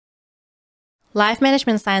Life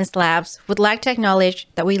Management Science Labs would like to acknowledge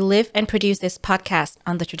that we live and produce this podcast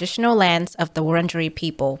on the traditional lands of the Wurundjeri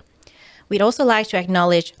people. We'd also like to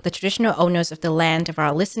acknowledge the traditional owners of the land of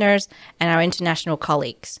our listeners and our international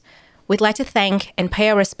colleagues. We'd like to thank and pay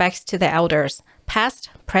our respects to the elders, past,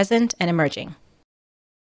 present, and emerging.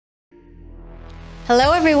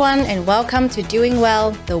 Hello, everyone, and welcome to Doing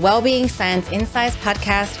Well, the Wellbeing Science Insights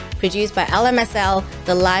podcast produced by LMSL,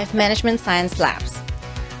 the Life Management Science Labs.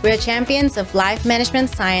 We are champions of life management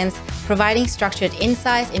science, providing structured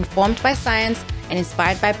insights informed by science and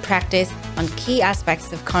inspired by practice on key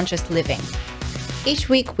aspects of conscious living. Each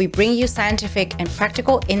week, we bring you scientific and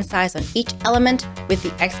practical insights on each element with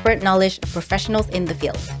the expert knowledge of professionals in the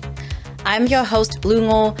field. I'm your host, Lu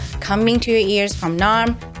Ngo, coming to your ears from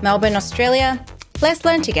Naarm, Melbourne, Australia. Let's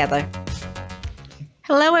learn together.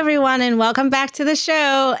 Hello, everyone, and welcome back to the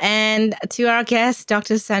show. And to our guest,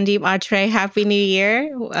 Dr. Sandeep Atre, Happy New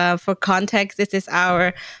Year. For context, this is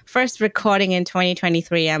our first recording in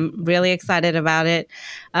 2023. I'm really excited about it.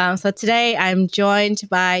 So today I'm joined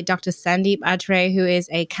by Dr. Sandeep Atre, who is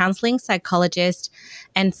a counseling psychologist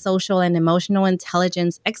and social and emotional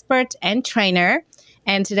intelligence expert and trainer.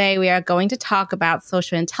 And today we are going to talk about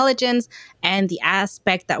social intelligence, and the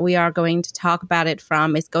aspect that we are going to talk about it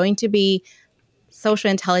from is going to be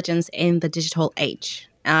social intelligence in the digital age,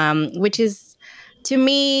 which is, to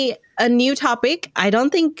me, a new topic. I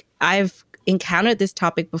don't think I've encountered this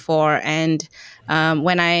topic before. And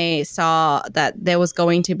when I saw that there was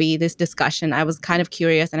going to be this discussion, I was kind of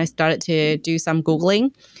curious and I started to do some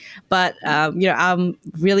Googling. But, I'm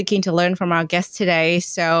really keen to learn from our guest today.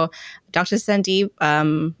 So Dr. Sandeep,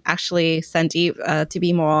 to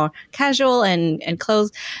be more casual and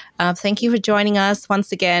close, thank you for joining us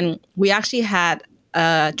once again. We actually had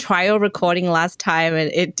a trial recording last time and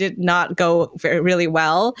it did not go really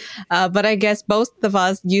well. But I guess both of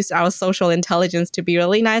us used our social intelligence to be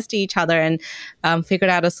really nice to each other and figured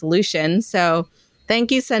out a solution. So thank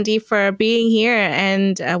you, Sandeep, for being here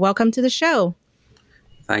and welcome to the show.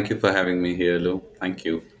 Thank you for having me here, Lou. Thank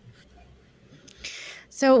you.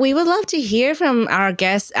 So we would love to hear from our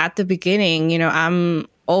guests at the beginning. I'm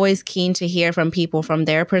always keen to hear from people from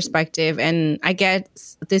their perspective. And I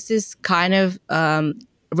guess this is kind of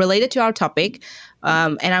related to our topic.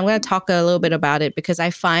 And I'm going to talk a little bit about it because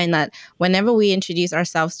I find that whenever we introduce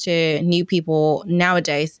ourselves to new people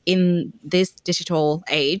nowadays in this digital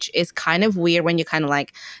age, it's kind of weird when you're kind of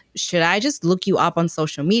like, should I just look you up on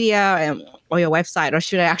social media or your website, or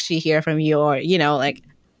should I actually hear from you? Or,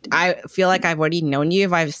 I feel like I've already known you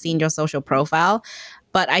if I've seen your social profile.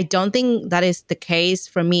 But I don't think that is the case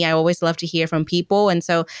for me. I always love to hear from people. And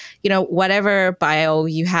so, whatever bio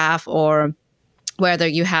you have or whether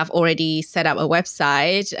you have already set up a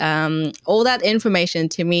website, all that information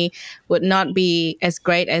to me would not be as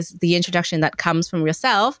great as the introduction that comes from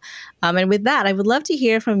yourself. And with that, I would love to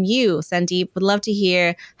hear from you, Sandeep. Would love to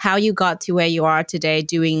hear how you got to where you are today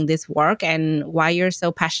doing this work and why you're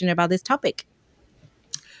so passionate about this topic.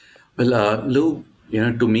 Well, Lou,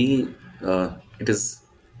 to me, it is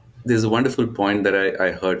there's a wonderful point that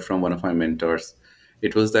I heard from one of my mentors.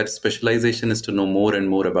 It was that specialization is to know more and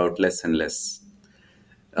more about less and less,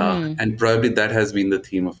 and probably that has been the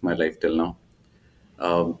theme of my life till now.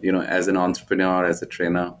 As an entrepreneur, as a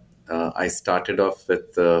trainer, I started off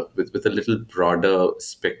with a little broader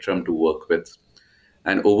spectrum to work with,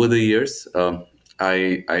 and over the years,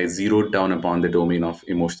 I zeroed down upon the domain of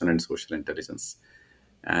emotional and social intelligence.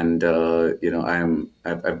 And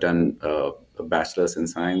I've done a bachelor's in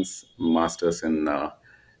science, master's in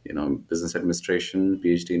business administration,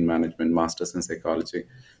 PhD in management, master's in psychology.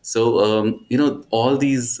 So all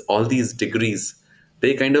these degrees,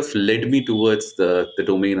 they kind of led me towards the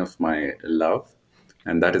domain of my love,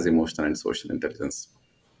 and that is emotional and social intelligence.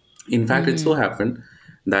 In fact, it so Mm-hmm. happened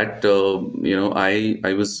that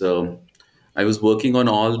I was working on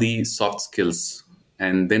all the soft skills,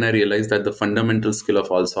 and then I realized that the fundamental skill of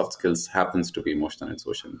all soft skills happens to be emotional and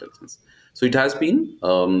social intelligence. So it has been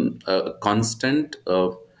a constant,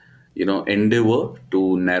 endeavor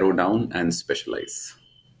to narrow down and specialize.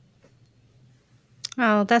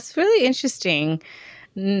 Oh, that's really interesting.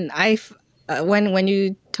 When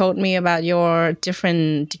you told me about your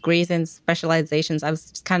different degrees and specializations, I was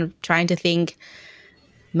just kind of trying to think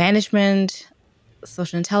management,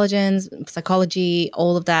 social intelligence, psychology,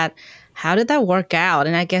 all of that. How did that work out?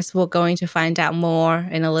 And I guess we're going to find out more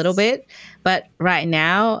in a little bit. But right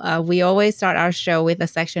now, we always start our show with a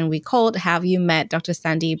section we called Have You Met Dr.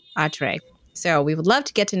 Sandeep Atre? So we would love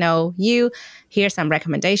to get to know you, hear some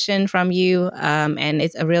recommendation from you. And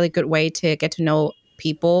it's a really good way to get to know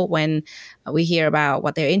people when we hear about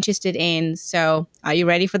what they're interested in. So are you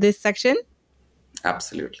ready for this section?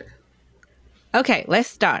 Absolutely. Okay, let's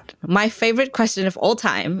start. My favorite question of all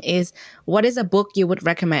time is, what is a book you would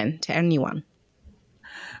recommend to anyone?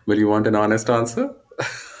 Will you want an honest answer?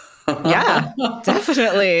 Yeah,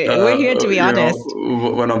 definitely. We're here to be honest.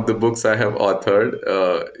 One of the books I have authored,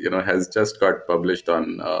 has just got published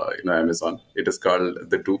on, Amazon. It is called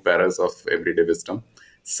The Two Paras of Everyday Wisdom.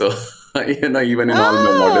 So, even in all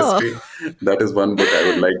my Oh, modesty, that is one book I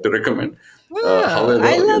would like to recommend. oh, However,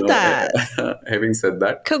 I love that. having said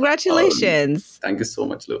that, Congratulations. thank you so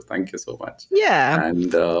much, Lou. Thank you so much. Yeah.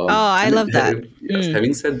 And Oh, I love that. yes,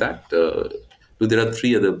 having said that, Lou, there are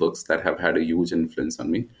three other books that have had a huge influence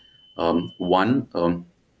on me. One,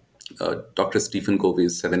 Dr. Stephen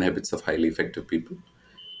Covey's Seven Habits of Highly Effective People,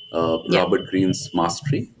 Yeah. Robert Greene's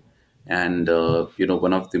Mastery, and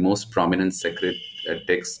one of the most prominent sacred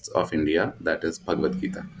texts of India, that is Bhagavad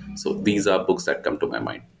Gita. So these are books that come to my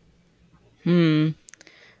mind.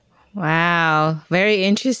 Wow, very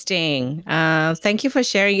interesting. Thank you for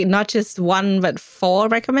sharing not just one but four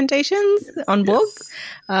recommendations Yes, on book. yes,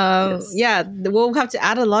 yes. Yeah, we'll have to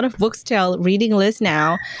add a lot of books to our reading list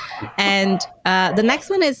now. And the next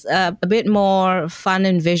one is a bit more fun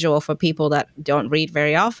and visual for people that don't read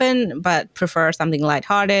very often but prefer something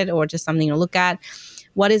lighthearted or just something to look at.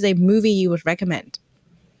 What is a movie you would recommend?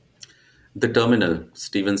 The Terminal,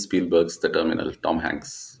 Steven Spielberg's The Terminal, Tom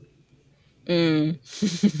Hanks.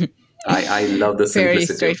 I love the Very simplicity of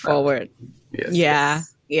that. straightforward. Yes, Yeah,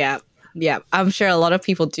 yes. yeah, yeah. I'm sure a lot of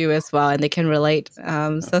people do as well, and they can relate.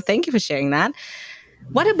 So thank you for sharing that.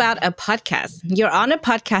 What about a podcast? You're on a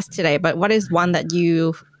podcast today, but what is one that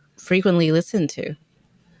you frequently listen to?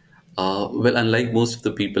 Well, unlike most of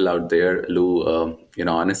the people out there, Lou,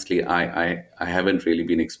 honestly, I haven't really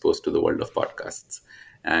been exposed to the world of podcasts,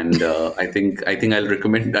 and I think I'll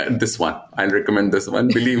recommend this one. I'll recommend this one.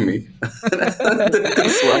 Believe me,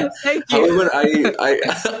 this one. Thank you. However,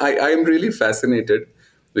 I am really fascinated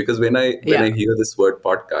because when Yeah, I hear this word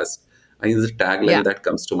podcast, I think the yeah. tagline that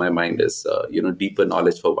comes to my mind is deeper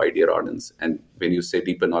knowledge for wider audience. And when you say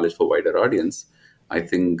deeper knowledge for wider audience, I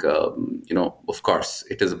think, of course,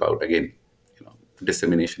 it is about, again,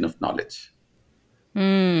 dissemination of knowledge.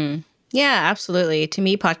 Yeah, absolutely. To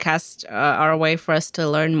me, podcasts are a way for us to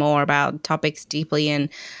learn more about topics deeply. And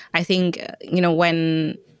I think,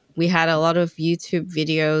 when we had a lot of YouTube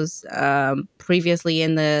videos previously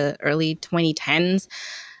in the early 2010s,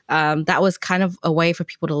 that was kind of a way for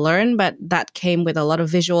people to learn, but that came with a lot of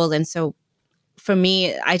visuals. And so for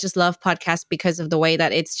me, I just love podcasts because of the way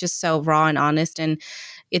that it's just so raw and honest, and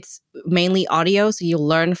it's mainly audio. So you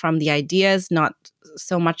learn from the ideas, not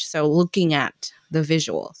so much so looking at the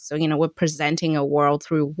visual. So, we're presenting a world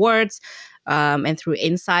through words and through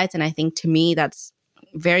insights. And I think to me, that's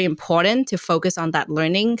very important to focus on that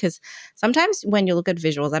learning, because sometimes when you look at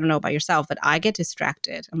visuals, I don't know about yourself, but I get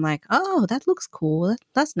distracted. I'm like, oh, that looks cool.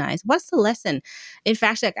 That's nice. What's the lesson? In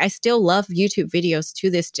fact, like, I still love YouTube videos to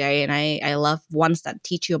this day, and I love ones that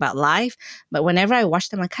teach you about life. But whenever I watch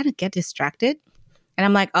them, I kind of get distracted. And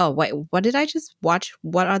I'm like, oh, wait, what did I just watch?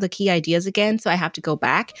 What are the key ideas again? So I have to go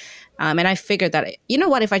back. And I figured that, you know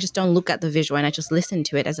what, if I just don't look at the visual and I just listen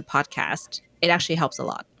to it as a podcast, it actually helps a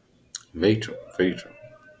lot. Very true. Very true.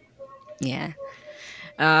 Yeah.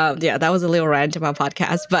 Yeah, that was a little rant about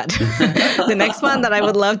podcasts. But the next one that I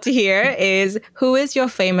would love to hear is, who is your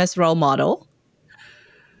famous role model?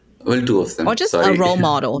 Well, two of Or them. just a Sorry. role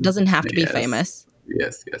model. Doesn't have to be Yes, famous.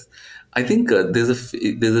 yes, yes. I think there's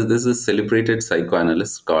a celebrated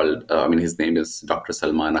psychoanalyst called. His name is Dr.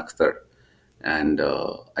 Salman Akhtar, and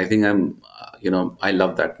I think I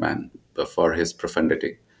love that man for his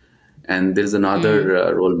profundity. And there's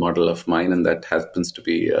another role model of mine, and that happens to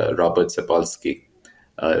be Robert Sapolsky,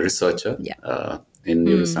 a researcher Yeah. in Mm.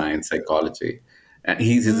 neuroscience, psychology. And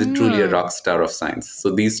he's truly a Mm. rock star of science.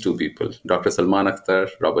 So these two people, Dr. Salman Akhtar,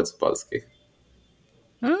 Robert Sapolsky.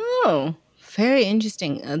 Oh, very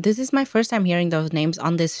interesting. This is my first time hearing those names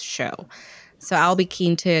on this show. So I'll be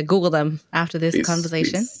keen to Google them after this Please,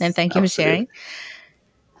 conversation. And please, thank you for sharing. absolutely.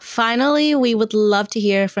 Finally, we would love to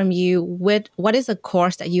hear from you. What is a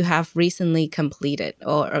course that you have recently completed,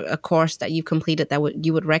 or a course that you completed that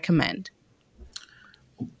you would recommend?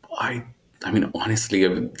 I, honestly,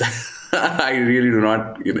 I really do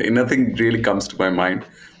not. Nothing really comes to my mind.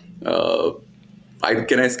 Uh,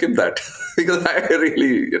 can I skip that because I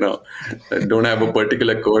really, don't have a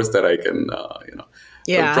particular course that I can,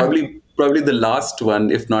 Yeah. probably the last one,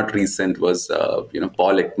 if not recent, was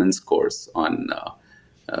Paul Ekman's course on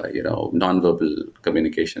nonverbal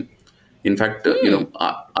communication. In fact, Hmm.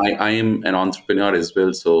 I am an entrepreneur as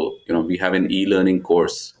well, so we have an e-learning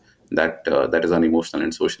course that is on emotional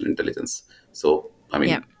and social intelligence. So,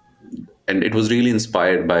 Yeah. and it was really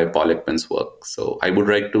inspired by Paul Ekman's work. So I would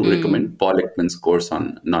like to recommend Paul Ekman's course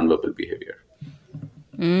on nonverbal behavior.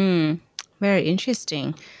 Very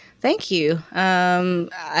interesting. Thank you.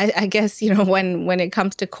 I guess when it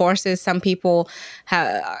comes to courses, some people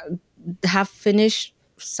have finished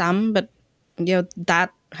some, but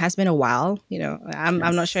that has been a while. I'm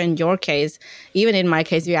not sure Yes. in your case. Even in my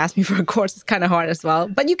case, you asked me for a course, it's kind of hard as well.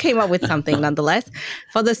 But you came up with something nonetheless.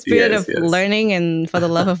 For the spirit Yes, of yes. learning and for the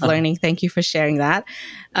love of learning, thank you for sharing that.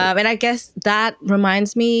 And I guess that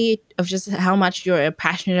reminds me of just how much you're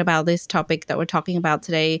passionate about this topic that we're talking about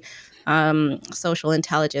today, social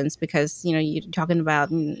intelligence, because you're talking about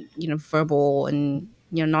verbal and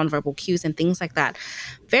nonverbal cues and things like that.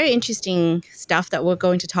 Very interesting stuff that we're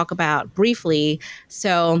going to talk about briefly.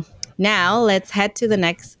 So now let's head to the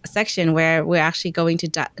next section where we're actually going to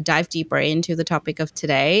dive deeper into the topic of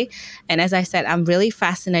today. And as I said, I'm really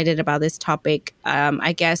fascinated about this topic.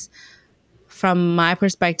 I guess from my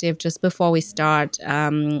perspective, just before we start,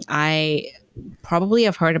 I probably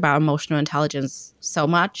have heard about emotional intelligence so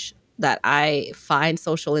much that I find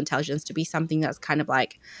social intelligence to be something that's kind of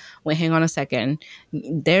like, wait, hang on a second.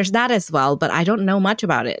 There's that as well, but I don't know much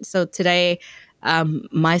about it. So today,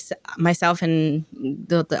 myself and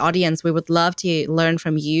the audience, we would love to learn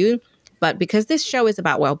from you. But because this show is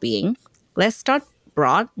about well being, let's start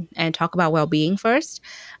broad and talk about well being first.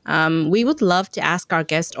 We would love to ask our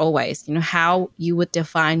guests always, how you would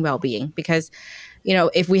define well being, because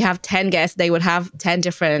if we have 10 guests, they would have 10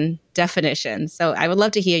 different definitions. So I would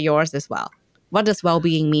love to hear yours as well. What does well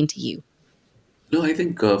being mean to you? No, I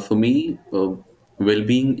think for me,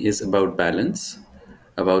 well-being is about balance,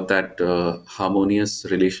 about that harmonious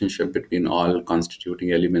relationship between all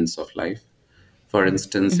constituting elements of life. For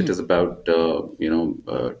instance, it Hmm. is about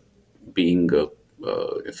being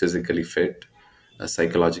physically fit,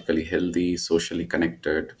 psychologically healthy, socially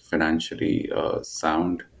connected, financially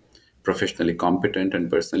sound, professionally competent, and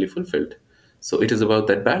personally fulfilled. So it is about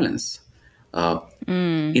that balance. Uh,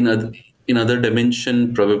 Mm, in other in other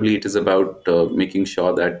dimension, probably it is about making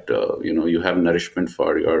sure that you have nourishment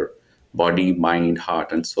for your body, mind,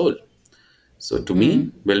 heart, and soul. So to mm,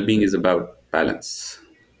 me, well-being is about balance.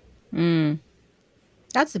 mm.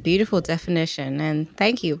 That's a beautiful definition, and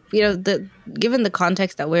thank you. The given the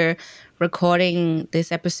context that we're recording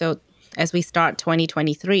this episode as we start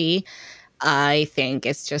 2023, I think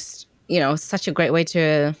it's just such a great way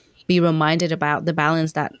to be reminded about the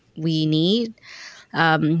balance that we need.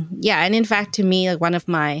 Yeah, and in fact, to me, like one of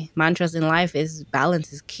my mantras in life is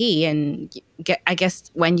balance is key. And I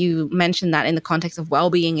guess when you mention that in the context of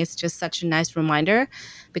well-being, it's just such a nice reminder,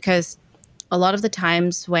 because a lot of the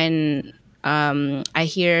times when I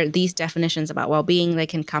hear these definitions about well-being, they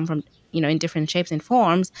can come from in different shapes and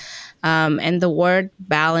forms. And the word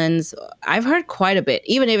balance, I've heard quite a bit,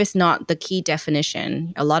 even if it's not the key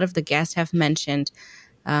definition. A lot of the guests have mentioned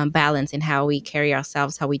balance in how we carry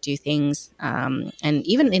ourselves, how we do things, and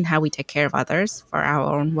even in how we take care of others for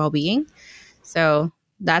our own well-being. So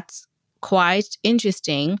that's quite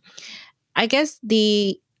interesting. I guess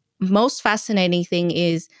the most fascinating thing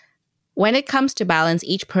is when it comes to balance,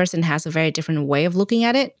 each person has a very different way of looking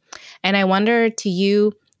at it. And I wonder to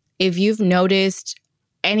you if you've noticed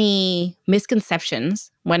any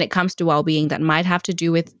misconceptions when it comes to well being that might have to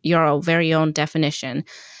do with your very own definition.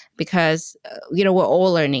 Because, we're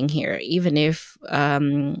all learning here, even if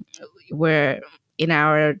we're in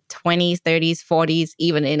our 20s, 30s, 40s,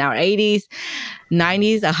 even in our 80s,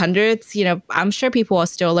 90s, 100s. I'm sure people are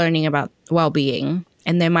still learning about well being,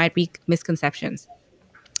 and there might be misconceptions.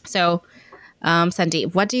 So,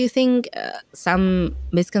 Sandeep, what do you think some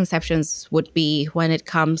misconceptions would be when it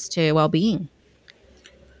comes to well-being?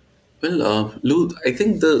 Well, Lou, I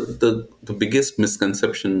think the biggest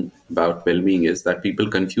misconception about well-being is that people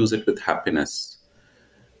confuse it with happiness.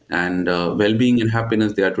 And well-being and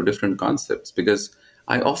happiness, they are two different concepts. Because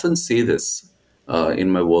I often say this in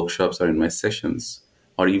my workshops or in my sessions,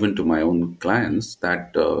 or even to my own clients,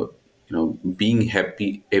 that being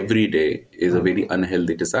happy every day is a very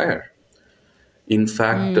unhealthy desire. In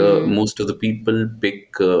fact, Mm, most of the people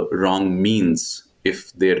pick wrong means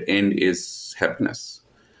if their end is happiness.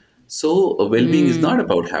 So, well-being is mm, not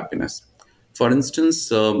about happiness. For instance,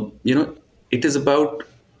 it is about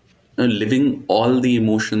living all the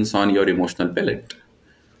emotions on your emotional palette.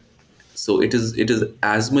 So it is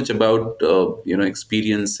as much about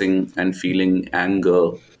experiencing and feeling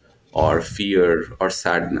anger or fear or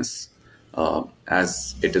sadness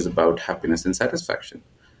as it is about happiness and satisfaction.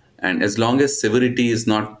 And as long as severity is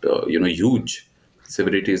not huge,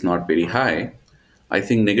 severity is not very high, I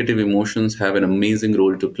think negative emotions have an amazing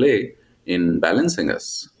role to play in balancing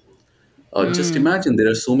us. Just Mm. imagine there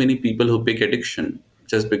are so many people who pick addiction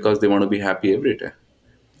just because they want to be happy every day.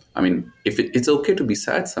 I mean, if it's okay to be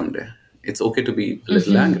sad someday, it's okay to be a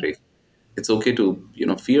little Mm-hmm. angry. It's okay to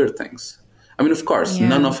fear things. I mean, of course, Yeah.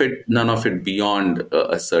 none of it beyond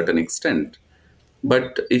a certain extent.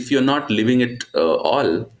 But if you're not living it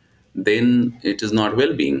all, then it is not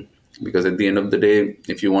well-being. Because at the end of the day,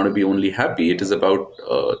 if you want to be only happy, it is about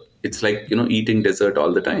it's like eating dessert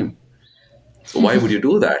all the time. So why would you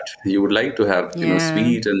do that? You would like to have Yeah.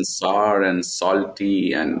 sweet and sour and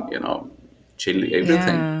salty and chili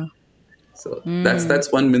everything. Yeah. So Mm.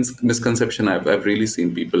 that's one misconception I've really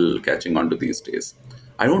seen people catching on to these days.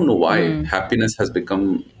 I don't know why Mm. happiness has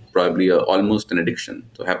become probably almost an addiction.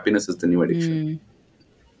 So happiness is the new addiction. Mm.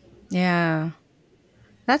 Yeah.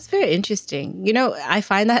 That's very interesting. I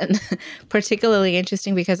find that particularly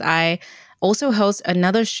interesting because I also host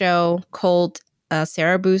another show called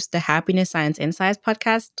Sarah Boost, the Happiness Science Insights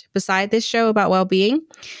podcast, beside this show about well being.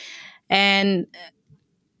 And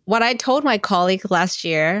what I told my colleague last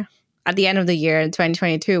year, at the end of the year in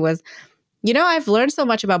 2022, was, I've learned so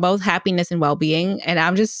much about both happiness and well being, and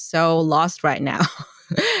I'm just so lost right now.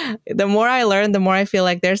 The more I learn, the more I feel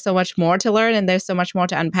like there's so much more to learn and there's so much more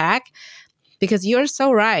to unpack. Because you're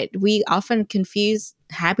so right. We often confuse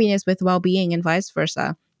happiness with well being and vice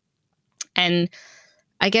versa. And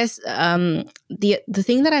I guess the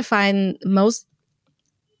thing that I find most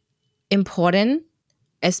important,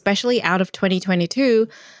 especially out of 2022,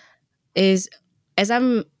 is as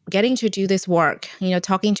I'm getting to do this work,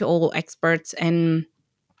 talking to all experts and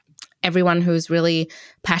everyone who's really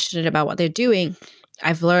passionate about what they're doing,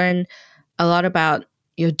 I've learned a lot about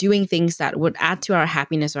doing things that would add to our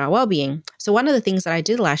happiness or our well-being. So one of the things that I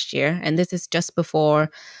did last year, and this is just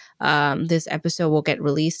before this episode will get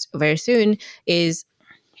released very soon, is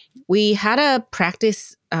we had a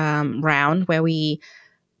practice round where we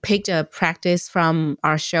picked a practice from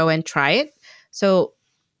our show and try it. So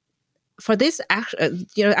for this,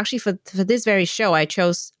 actually for this very show, I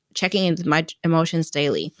chose checking in with my emotions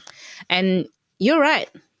daily. And you're right.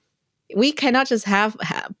 We cannot just have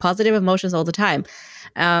positive emotions all the time.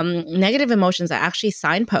 Negative emotions are actually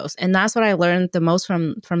signposts, and that's what I learned the most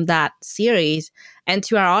from that series. And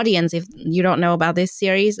to our audience, if you don't know about this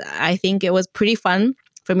series, I think it was pretty fun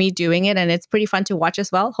for me doing it, and it's pretty fun to watch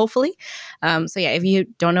as well. Hopefully, so yeah, if you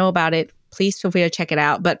don't know about it, please feel free to check it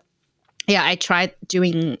out. But yeah, I tried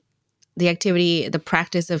doing the activity, the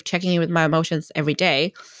practice of checking in with my emotions every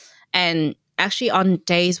day, and actually on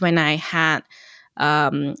days when I had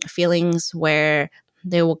feelings where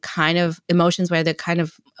they were kind of emotions where they're kind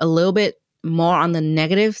of a little bit more on the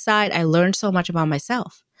negative side, I learned so much about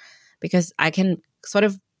myself because I can sort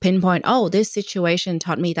of pinpoint, oh, this situation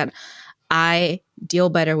taught me that I deal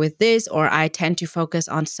better with this, or I tend to focus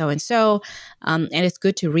on so and so. And it's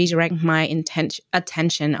good to redirect my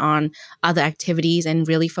attention on other activities and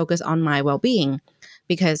really focus on my well being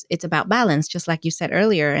because it's about balance, just like you said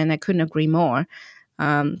earlier. And I couldn't agree more.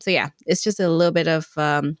 So yeah, it's just a little bit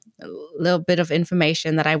of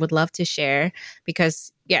information that I would love to share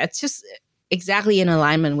because yeah, it's just exactly in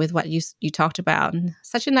alignment with what you talked about. And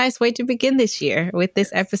such a nice way to begin this year with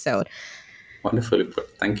this Yes. episode. Wonderfully put.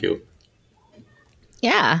 Thank you.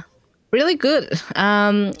 Yeah, really good.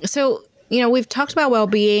 So, we've talked about well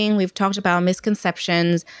being, we've talked about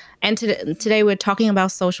misconceptions, and today we're talking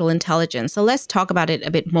about social intelligence. So, let's talk about it a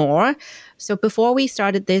bit more. So, before we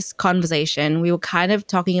started this conversation, we were kind of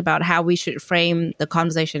talking about how we should frame the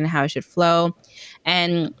conversation and how it should flow.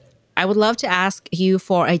 And I would love to ask you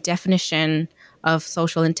for a definition of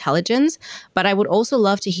social intelligence, but I would also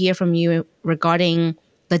love to hear from you regarding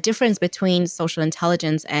the difference between social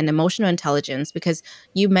intelligence and emotional intelligence because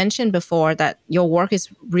you mentioned before that your work is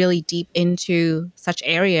really deep into such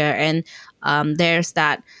area and there's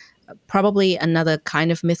that probably another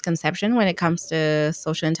kind of misconception when it comes to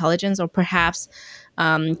social intelligence or perhaps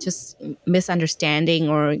just misunderstanding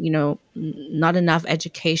or not enough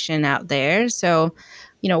education out there. So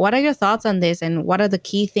what are your thoughts on this and what are the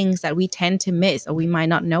key things that we tend to miss or we might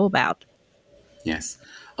not know about? Yes.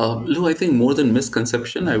 Lou, I think more than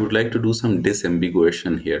misconception, I would like to do some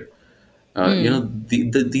disambiguation here.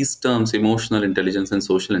 Mm, These terms, emotional intelligence and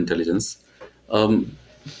social intelligence,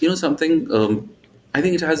 something, I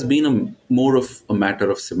think it has been more of a matter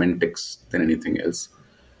of semantics than anything else.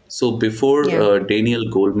 So before yeah. Daniel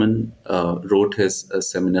Goleman wrote his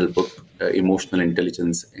seminal book, Emotional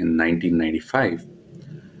Intelligence, in 1995,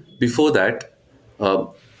 before that, uh,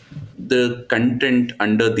 the content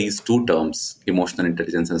under these two terms, emotional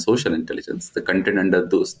intelligence and social intelligence, the content under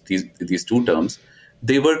these two terms,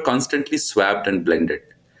 they were constantly swapped and blended.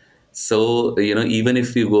 So even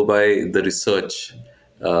if you go by the research,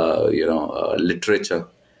 literature,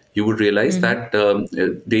 you would realize that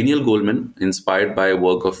Daniel Goleman, inspired by a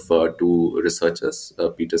work of two researchers,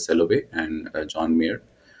 Peter Salovey and John Mayer,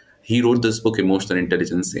 he wrote this book, Emotional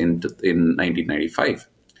Intelligence, in 1995.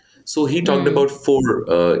 So he talked about four,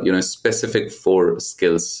 specific four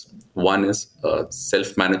skills. One is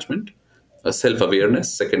self-management,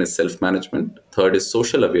 self-awareness. Second is self-management. Third is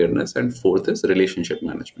social awareness, and fourth is relationship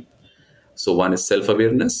management. So one is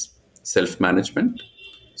self-awareness, self-management,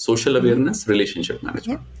 social awareness, relationship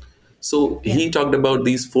management. Yep. So Yep. he talked about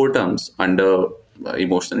these four terms under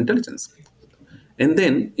emotional intelligence. And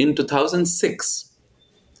then in 2006,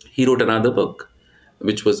 he wrote another book,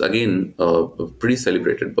 which was again a pretty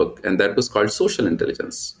celebrated book, and that was called Social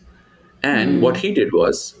Intelligence. And what he did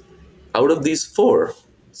was, out of these four,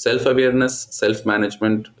 self awareness, self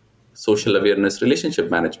management, social awareness, relationship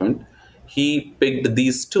management, he picked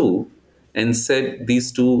these two and said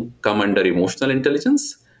these two come under emotional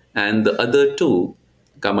intelligence and the other two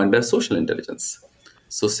come under social intelligence.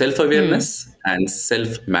 So, self awareness and self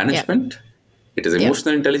Yep. management, it is Yep.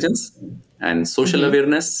 emotional intelligence, and social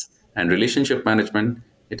awareness and relationship management,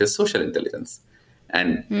 it is social intelligence.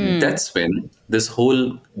 And that's when this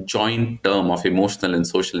whole joint term of emotional and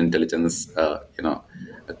social intelligence,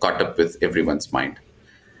 caught up with everyone's mind.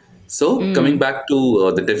 So, coming back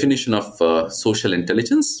to the definition of social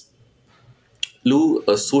intelligence, Lou,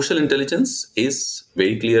 social intelligence is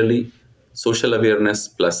very clearly social awareness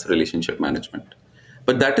plus relationship management.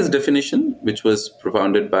 But that is definition which was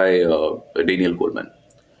propounded by Daniel Goleman.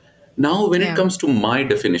 Now, when it Yeah. comes to my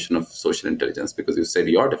definition of social intelligence, because you said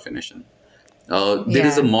your definition, there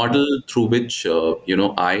is a Yeah. model through which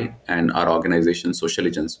I and our organization,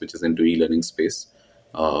 Socialigence, which is into e-learning space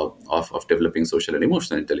of developing social and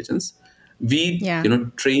emotional intelligence, we Yeah.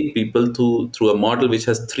 train people through a model which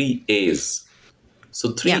has three A's.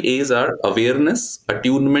 So three Yeah. A's are awareness,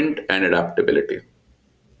 attunement, and adaptability.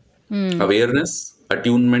 Awareness,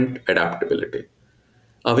 attunement, adaptability.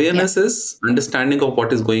 Yeah. Awareness is understanding of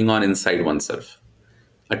what is going on inside oneself.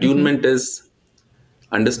 Attunement is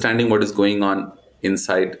understanding what is going on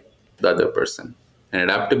inside the other person. And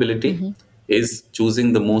adaptability is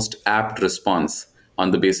choosing the most apt response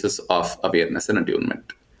on the basis of awareness and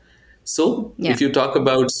attunement. So, Yeah. if you talk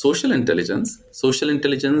about social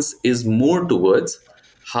intelligence is more towards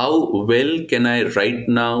how well can I right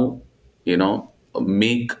now,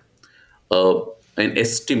 make a, an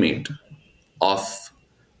estimate of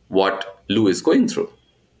what Lou is going through,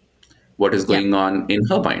 what is Yeah. going on in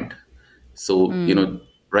her mind. So,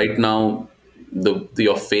 right now,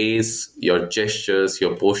 your face, your gestures,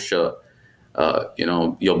 your posture,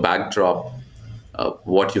 your backdrop,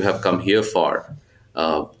 what you have come here for.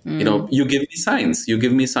 You give me signs. You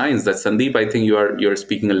give me signs that Sandeep, I think you're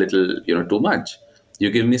speaking a little, too much. You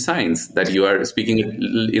give me signs that you are speaking,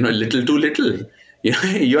 a little too little.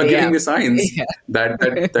 You are giving Yeah. me signs Yeah.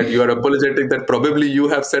 that you are apologetic that probably you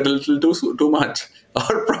have said a little too much,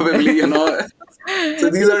 or probably So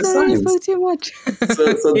these You are said I signs. spoke too much.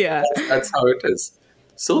 So Yeah. that's how it is.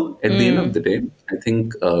 So at the end of the day, I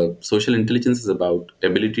think social intelligence is about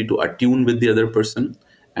ability to attune with the other person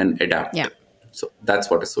and adapt. Yeah. So that's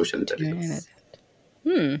what is social Turn it. intelligence.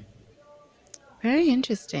 Very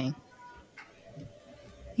interesting.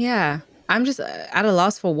 Yeah. I'm just at a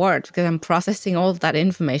loss for words because I'm processing all of that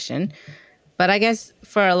information. But I guess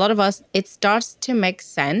for a lot of us, it starts to make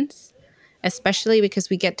sense, especially because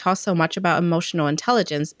we get taught so much about emotional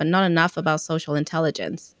intelligence, but not enough about social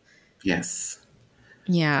intelligence. Yes.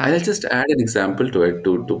 Yeah. I'll just add an example to it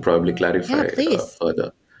to probably Yeah, clarify please.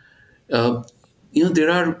 further. Uh, there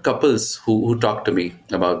are couples who talk to me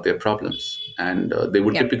about their problems, and they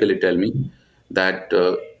would Yeah. typically tell me that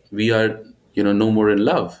we are, no more in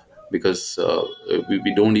love because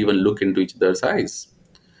we don't even look into each other's eyes.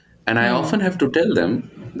 And I often have to tell them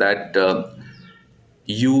that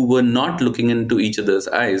you were not looking into each other's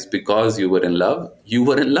eyes because you were in love. You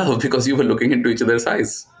were in love because you were looking into each other's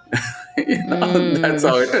eyes. That's Mm.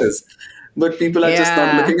 how it is. But people are just not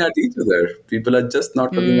Yeah. looking at each other. People are just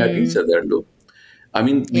not looking at each Mm. other. Look, I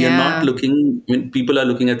mean, we are not Yeah. looking. I mean, people are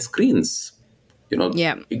looking at screens.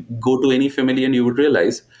 Yeah. Go to any family and you would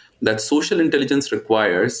realize that social intelligence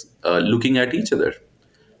requires looking at each other,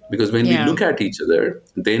 because when we Yeah. look at each other,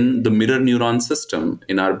 then the mirror neuron system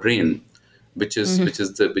in our brain, which is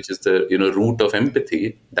the root of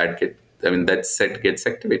empathy, that set gets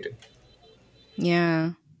activated.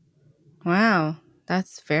 Yeah. Wow.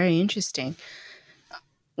 That's very interesting.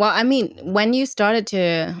 Well, I mean, when you started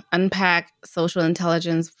to unpack social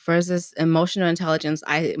intelligence versus emotional intelligence,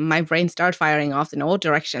 I my brain started firing off in all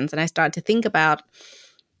directions, and I started to think about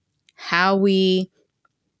how we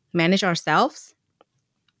manage ourselves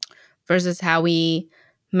versus how we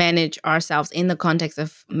manage ourselves in the context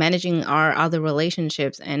of managing our other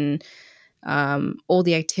relationships and all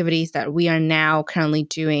the activities that we are now currently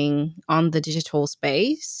doing on the digital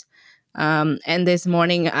space. And this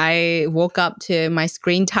morning I woke up to my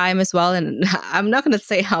screen time as well. And I'm not going to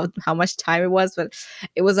say how much time it was, but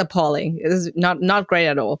it was appalling. It was not great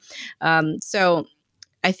at all. So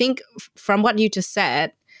I think from what you just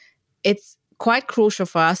said, it's quite crucial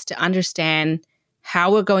for us to understand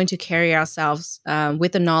how we're going to carry ourselves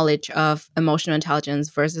with the knowledge of emotional intelligence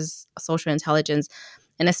versus social intelligence,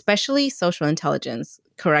 and especially social intelligence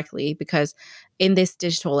correctly, because in this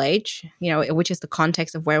digital age, which is the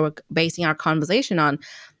context of where we're basing our conversation on,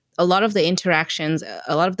 a lot of the interactions,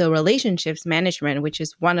 a lot of the relationships management, which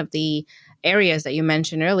is one of the areas that you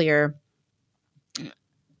mentioned earlier,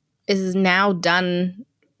 is now done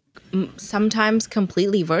sometimes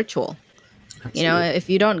completely virtual. Absolutely. If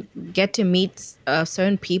you don't get to meet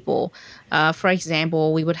certain people, for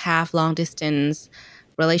example, we would have long distance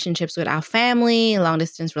relationships with our family, long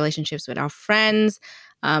distance relationships with our friends.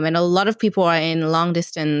 And a lot of people are in long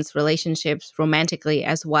distance relationships romantically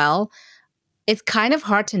as well. It's kind of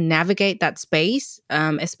hard to navigate that space,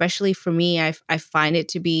 especially for me. I find it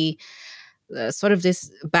to be sort of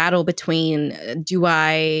this battle between do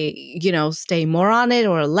I, stay more on it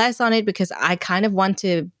or less on it, because I kind of want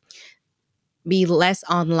to be less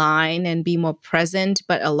online and be more present.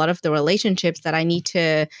 But a lot of the relationships that I need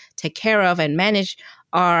to take care of and manage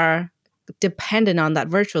are dependent on that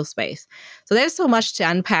virtual space. So there's so much to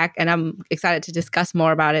unpack, and I'm excited to discuss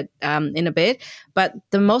more about it in a bit. But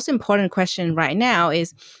the most important question right now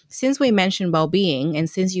is, since we mentioned well-being and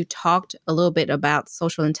since you talked a little bit about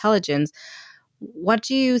social intelligence, what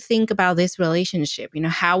do you think about this relationship?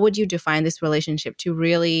 How would you define this relationship to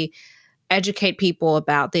really educate people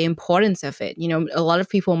about the importance of it? A lot of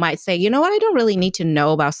people might say, you know what, I don't really need to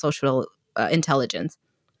know about social intelligence.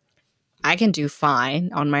 I can do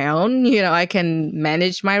fine on my own. I can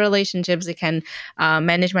manage my relationships. I can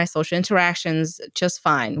manage my social interactions just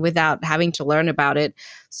fine without having to learn about it.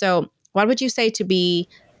 So, what would you say to be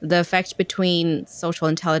the effect between social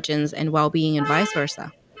intelligence and well-being and vice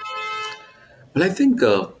versa? Well, I think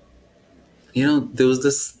there was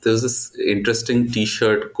this interesting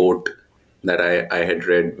T-shirt quote that I had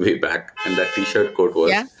read way back, and that T-shirt quote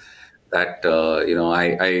Yeah. was that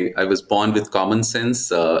I was born with common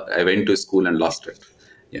sense. I went to school and lost it.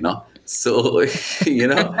 So I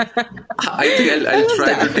think I'll I love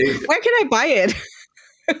try to that. take. Where can I buy it?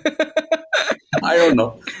 I don't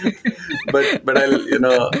know, but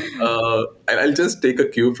I'll just take a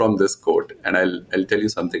cue from this quote, and I'll tell you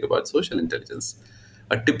something about social intelligence.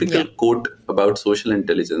 A typical Yeah. quote about social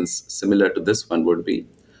intelligence, similar to this one, would be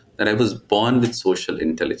that I was born with social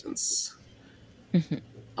intelligence.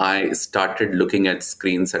 I started looking at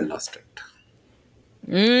screens and lost it.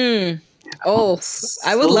 Mm. Oh,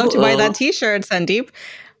 I would love to buy that So T-shirt, Sandeep.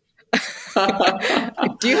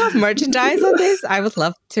 Do you have merchandise on this? I would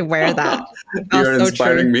love to wear that. Oh, you're so true.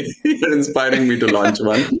 inspiring me. You're inspiring me to launch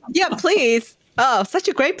one. Yeah, please. Oh, such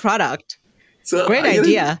a great product. So Great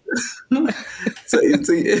idea. so it's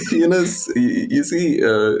you see,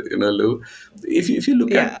 Lou, if you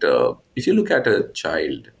look Yeah. at a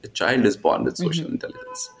child is born with social Hmm.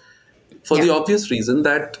 intelligence for the Yeah. obvious reason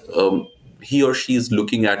that he or she is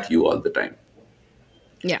looking at you all the time.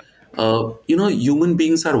 Yeah. Human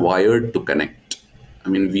beings are wired to connect. I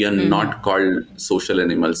mean, we are Hmm. not called social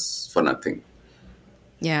animals for nothing.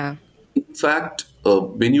 Yeah. In fact,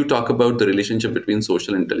 when you talk about the relationship between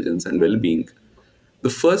social intelligence and well-being, the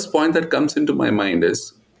first point that comes into my mind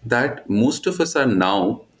is that most of us are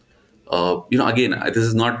now, again, this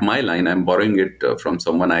is not my line. I'm borrowing it from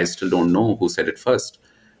someone I still don't know who said it first.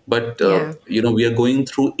 But, Yeah. we are going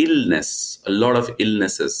through illness, a lot of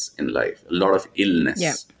illnesses in life, a lot of Yeah.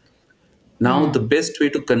 illness. Now, the Mm. best way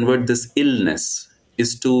to convert this illness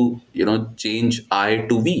is to, change I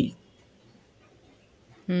to we.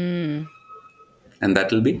 Mm. And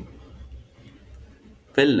that will be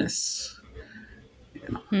wellness.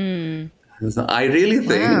 Mm. So I really Wow.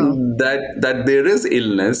 think that there is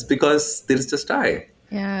illness because there's just I.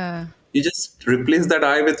 Yeah. You just replace that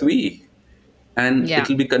I with we, and it Yeah.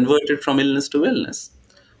 will be converted from illness to wellness.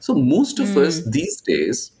 So most of us Mm. these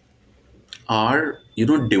days are,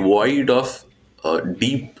 devoid of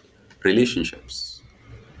deep relationships.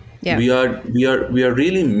 Yeah. We are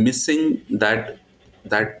really missing that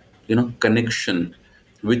connection,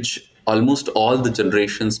 which almost all the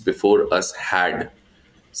generations before us had,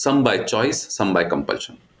 some by choice, some by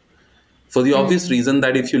compulsion, for the obvious Mm. reason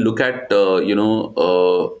that if you look at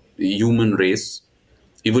human race,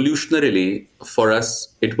 evolutionarily for us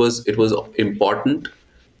it was important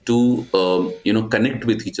to connect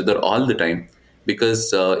with each other all the time,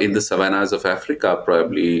 because in the savannas of Africa,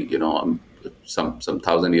 probably some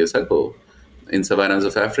thousand years ago, in savannas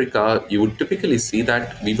of Africa, you would typically see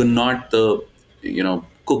that we were not the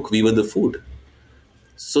cook, we were the food.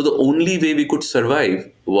 So the only way we could survive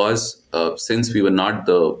was, since we were not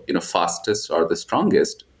the fastest or the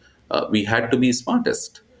strongest, we had to be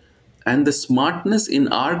smartest. And the smartness in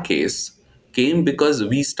our case came because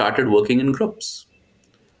we started working in groups.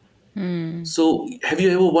 Mm. So, have you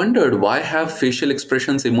ever wondered why have facial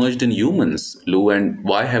expressions emerged in humans, Lou, and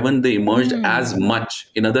why haven't they emerged as Mm. much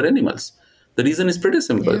in other animals? The reason is pretty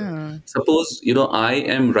simple. Yeah. Suppose I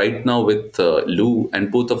am right now with Lou,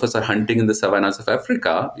 and both of us are hunting in the savannas of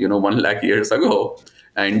Africa, 1 lakh years ago,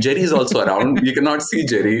 and Jerry is also around. We cannot see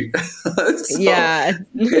Jerry, so Yeah.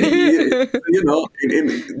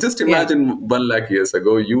 just Yeah. imagine 1 lakh years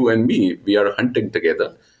ago, you and me, we are hunting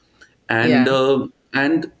together, and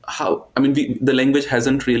Yeah. how, I mean, the language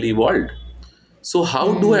hasn't really evolved. So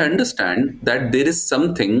how do I Mm. understand that there is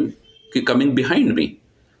something coming behind me?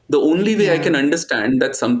 The only way I Yeah. can understand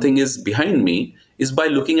that something is behind me is by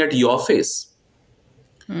looking at your face.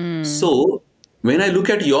 Mm. So when I look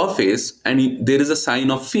at your face and there is a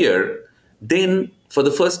sign of fear, then for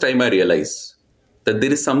the first time I realize that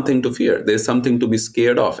there is something to fear, there is something to be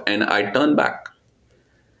scared of, and I turn back.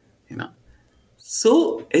 you know So,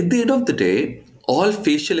 at the end of the day, all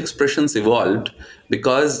facial expressions evolved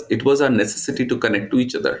because it was our necessity to connect to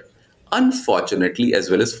each other. Unfortunately, as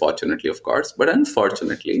well as fortunately, of course, but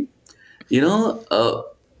unfortunately, you know, uh,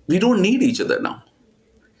 we don't need each other now.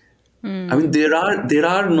 I mean, Mm. there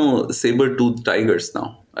are no saber-toothed tigers now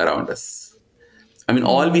around us. I mean,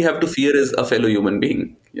 all we Mm. have to fear is a fellow human being,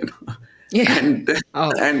 Yeah. and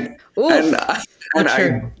Oh. and and Oof. Oh, and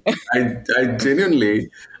true.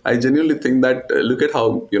 I genuinely think that, look at how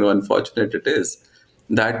unfortunate it is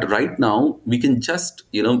that right now we can just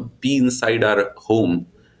be inside our home,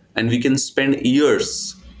 and we can spend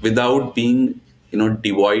years without being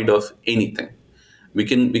devoid of anything. We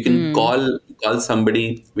can Mm. call somebody,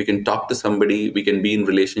 we can talk to somebody, we can be in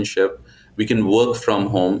relationship, we can work from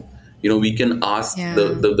home. We can ask the,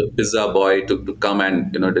 Yeah. the pizza boy to come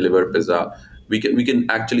and deliver pizza. We can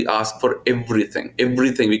actually ask for everything.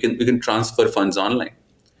 We can transfer funds online.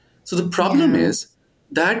 So the problem Yeah. is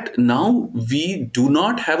that now we do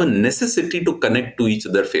not have a necessity to connect to each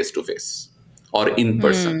other face to face or in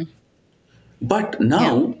person. Mm. But Yeah.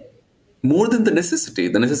 now, more than the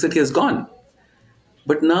necessity has gone.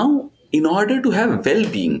 But now, in order to have well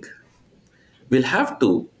being, we'll have to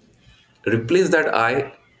replace that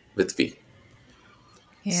I with we.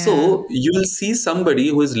 Yeah. So you will see somebody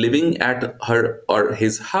who is living at her or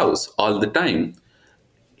his house all the time.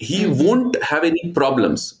 He Mm-hmm. won't have any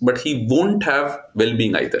problems, but he won't have well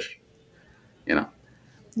being either. You know.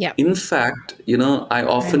 Yeah. In fact, I I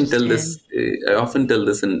often tell understand. this. I often tell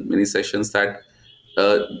this in many sessions that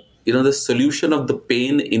uh, the solution of the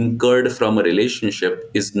pain incurred from a relationship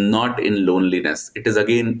is not in loneliness. It is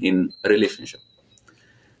again in a relationship.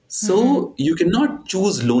 Mm-hmm. So you cannot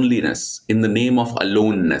choose loneliness in the name of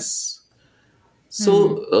aloneness. Mm.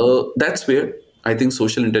 So that's where I think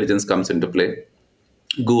social intelligence comes into play.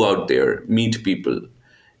 Go out there, meet people,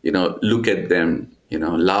 look at them,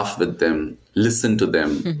 laugh with them, listen to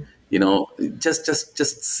them,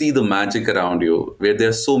 just see the magic around you, where there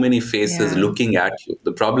are so many faces Yeah. looking at you.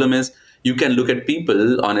 The problem is you can look at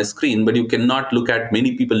people on a screen, but you cannot look at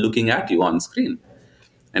many people looking at you on screen.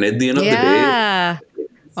 And at the end of the day, Yeah.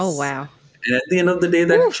 Oh, wow. and at the end of the day,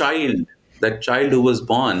 Oof. that child who was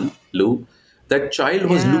born, Lou, that child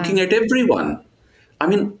was Yeah. looking at everyone. I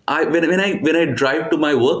mean, when I drive to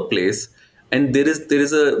my workplace, and there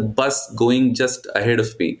is a bus going just ahead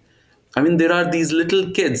of me. I mean, there are these little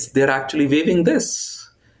kids. They're actually waving this,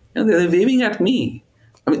 and they're waving at me.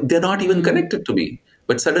 I mean, they're not even Mm. connected to me,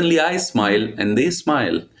 but suddenly I smile and they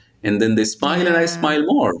smile, and then they smile and I Yeah. smile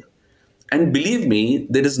more. And believe me,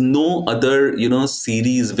 there is no other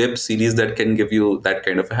web series that can give you that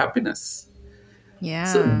kind of a happiness. So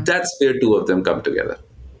Yeah. that's where two of them come together.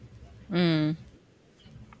 Mm.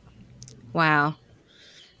 Wow.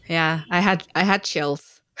 Yeah. I had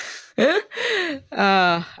chills.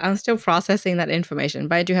 I'm still processing that information,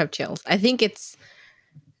 but I do have chills. I think it's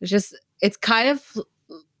kind of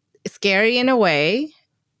scary in a way.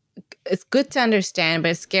 It's good to understand, but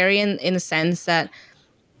it's scary in the sense that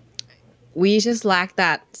we just lack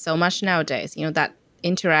that so much nowadays. That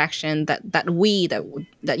interaction,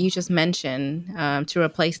 that you just mentioned, to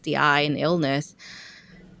replace the I in illness.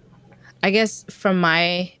 I guess from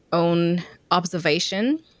my own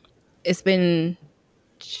observation, it's been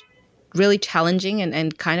ch- really challenging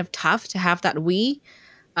and kind of tough to have that we.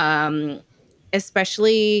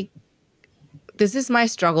 Especially, this is my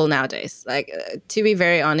struggle nowadays. Like, to be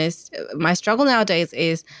very honest, my struggle nowadays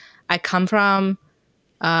is I come from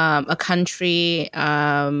a country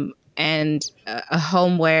and a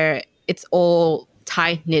home where it's all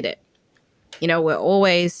tight knitted. We're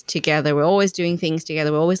always together. We're always doing things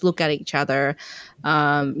together. We always look at each other,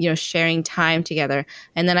 sharing time together.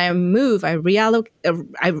 And then I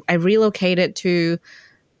relocated to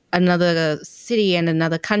another city and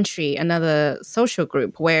another country, another social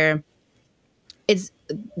group where it's,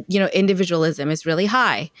 individualism is really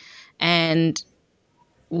high. And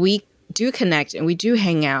we do connect and we do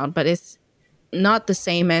hang out, but it's not the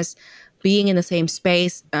same as being in the same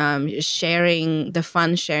space, sharing the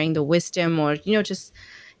fun, sharing the wisdom, or just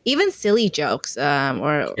even silly jokes,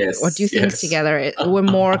 or do Yes, things yes. together. We're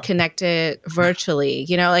more connected virtually.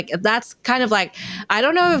 Like that's kind of like, I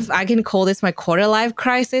don't know if I can call this my quarter life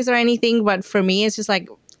crisis or anything, but for me, it's just like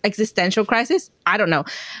existential crisis. I don't know.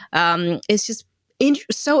 It's just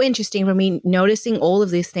so interesting for me noticing all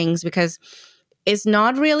of these things, because it's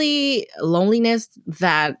not really loneliness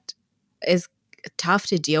that is tough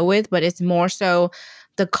to deal with, but it's more so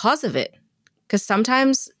the cause of it. Because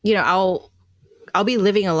sometimes, I'll be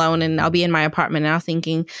living alone and I'll be in my apartment and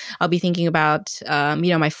I'll be thinking about,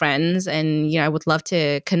 my friends, and, I would love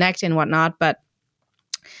to connect and whatnot, but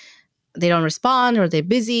they don't respond or they're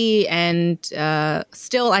busy. And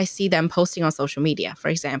still I see them posting on social media, for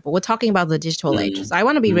example. We're talking about the digital age. Mm, So I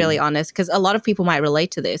want to be really mm, honest, because a lot of people might relate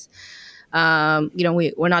to this.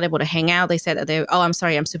 We're not able to hang out. They said that I'm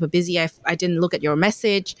sorry, I'm super busy. I didn't look at your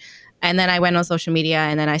message. And then I went on social media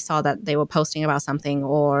and then I saw that they were posting about something,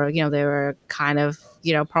 or, they were kind of,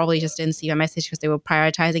 probably just didn't see my message because they were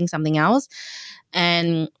prioritizing something else.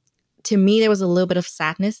 And to me, there was a little bit of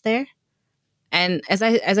sadness there. And as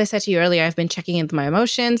I said to you earlier, I've been checking into my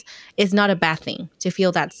emotions. It's not a bad thing to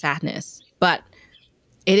feel that sadness, but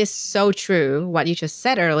it is so true what you just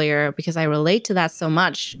said earlier, because I relate to that so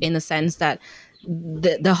much, in the sense that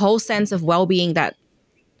the whole sense of well-being that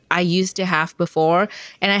I used to have before,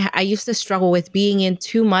 and I used to struggle with being in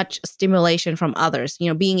too much stimulation from others,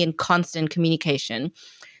 being in constant communication,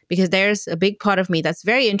 because there's a big part of me that's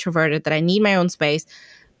very introverted, that I need my own space.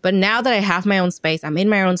 But now that I have my own space, I'm in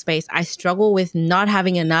my own space, I struggle with not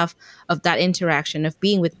having enough of that interaction, of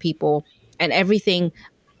being with people, and everything,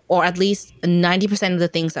 or at least 90% of the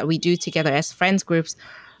things that we do together as friends groups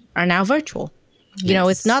are now virtual. It's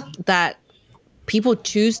yes. not that people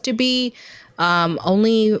choose to be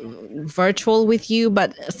only virtual with you,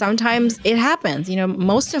 but sometimes it happens.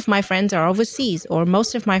 Most of my friends are overseas, or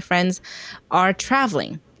most of my friends are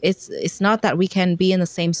traveling. It's not that we can be in the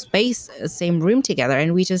same space, same room together,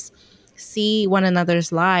 and we just see one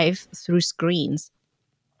another's life through screens.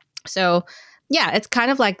 So yeah, it's kind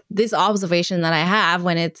of like this observation that I have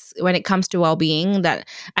when it comes to well-being, that,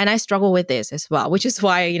 and I struggle with this as well, which is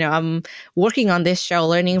why, I'm working on this show,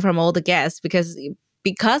 learning from all the guests, because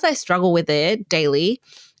I struggle with it daily.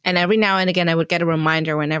 And every now and again, I would get a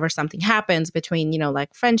reminder whenever something happens between,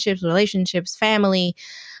 like friendships, relationships, family,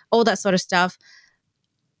 all that sort of stuff.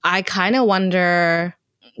 I kind of wonder,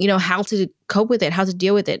 how to cope with it, how to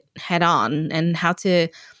deal with it head on, and how to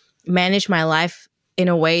manage my life in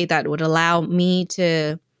a way that would allow me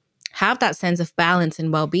to have that sense of balance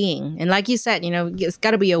and well-being. And like you said, it's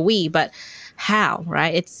got to be a we, but how,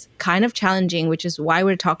 right? It's kind of challenging, which is why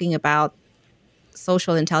we're talking about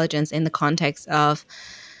social intelligence in the context of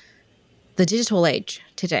the digital age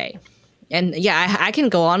today. And yeah, I can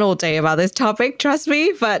go on all day about this topic, trust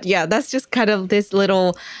me. But yeah, that's just kind of this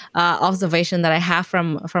little observation that I have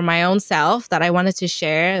from my own self that I wanted to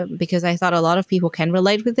share, because I thought a lot of people can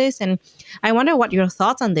relate with this. And I wonder what your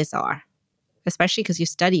thoughts on this are, especially because you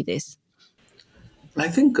study this. I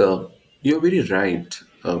think you're very right.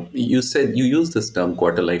 You said you used this term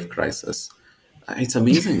quarter life crisis. It's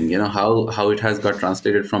amazing, how it has got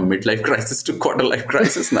translated from midlife crisis to quarter life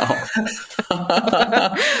crisis now. Well,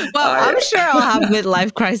 I I'm sure I'll have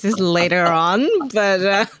midlife crisis later on,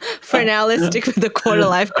 but for now, let's stick with the quarter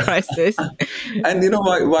life crisis. and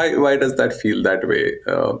why does that feel that way?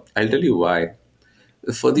 I'll tell you why.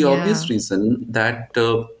 For the Yeah, obvious reason that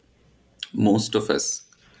most of us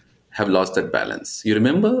have lost that balance. You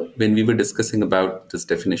remember when we were discussing about this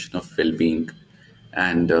definition of well-being,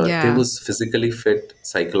 and they yeah, was physically fit,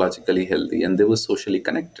 psychologically healthy, and they were socially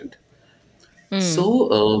connected. So,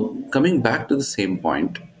 mm, coming back to the same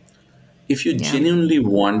point, if you yeah, genuinely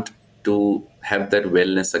want to have that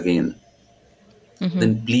wellness again, mm-hmm,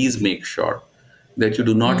 then please make sure that you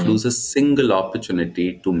do not mm, lose a single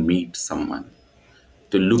opportunity to meet someone,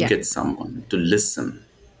 to look yeah, at someone, to listen.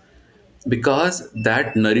 because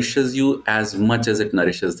that nourishes you as much as it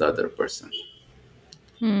nourishes the other person.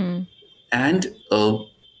 Mm. And I'll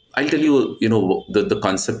tell you, the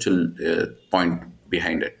conceptual point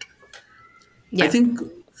behind it. I Yeah. think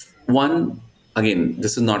one, again,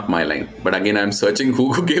 this is not my line, but again, I'm searching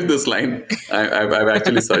who gave this line. I've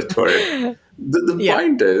actually searched for it. The Yeah.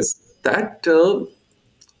 point is that, you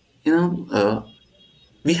know, uh,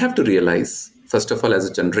 we have to realize, first of all, as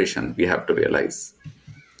a generation, we have to realize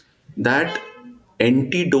that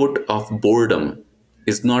antidote of boredom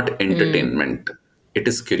is not Mm. entertainment, it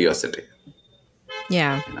is curiosity.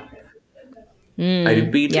 Yeah. I Mm.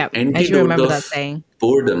 repeat, Yeah. I do antidote remember that of saying.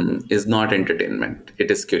 boredom is not entertainment, it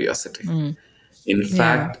is curiosity. Mm. In Yeah.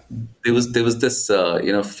 fact, there was this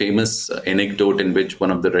famous anecdote in which one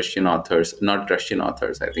of the Russian authors, not Russian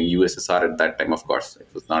authors, I think USSR at that time, of course, it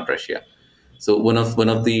was not Russia. So one of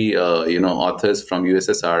the authors from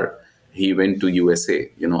USSR, he went to USA,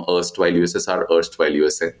 erstwhile USSR, erstwhile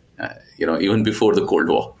USA, even before the Cold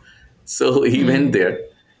War. So he went Mm. there,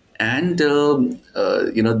 and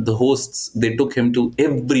the hosts, they took him to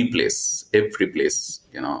every place,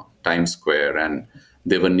 Times Square, and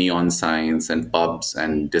there were neon signs and pubs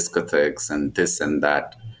and discotheques and this and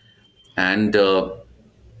that, and the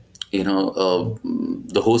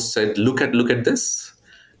host said, look at this,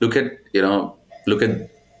 look at look at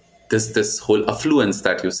this whole affluence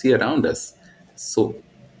that you see around us. So,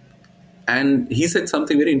 and he said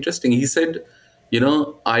something very interesting. He said,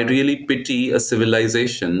 I really pity a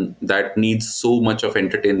civilization that needs so much of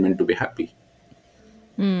entertainment to be happy.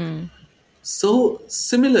 Mm. So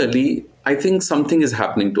similarly, I think something is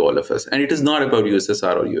happening to all of us, and it is not about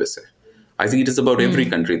USSR or USA. I think it is about every Mm.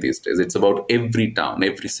 country these days. It's about every town,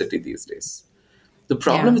 every city these days. The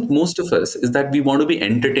problem Yeah. with most of us is that we want to be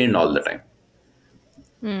entertained all the time.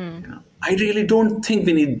 Mm. I really don't think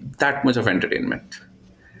we need that much of entertainment.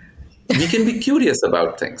 We can be curious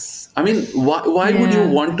about things. I mean, why would you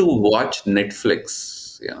Yeah. want to watch Netflix,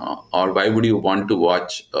 or why would you want to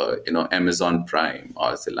watch, Amazon Prime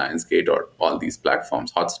or the Lionsgate or all these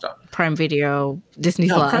platforms, Hotstar? Prime Video, Disney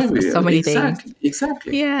Yeah, Plus, Prime Video. so many things. Exactly,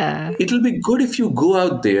 exactly. Yeah. It'll be good if you go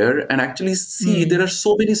out there and actually see there Mm. are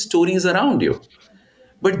so many stories around you.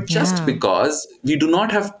 But just Yeah. because we do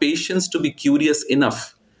not have patience to be curious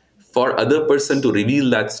enough for other person to reveal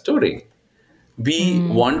that story, we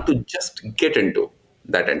Mm. want to just get into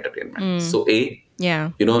that entertainment. Mm. So a,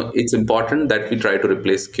 Yeah. it's important that we try to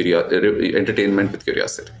replace entertainment with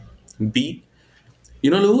curiosity. B,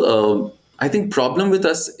 Lou, I think problem with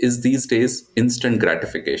us is these days instant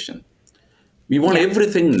gratification. We want Yeah.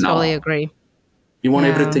 everything Totally now. agree. We want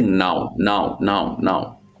Yeah. everything now, now, now,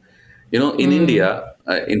 now. In Mm. India,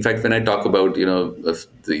 in fact, when I talk about of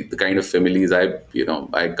the kind of families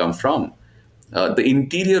I come from, the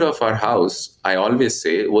interior of our house, I always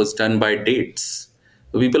say, was done by dates.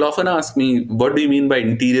 So people often ask me, what do you mean by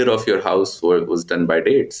interior of your house was done by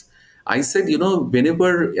dates? I said,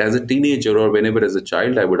 whenever as a teenager or whenever as a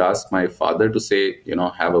child, I would ask my father to say,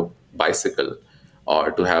 have a bicycle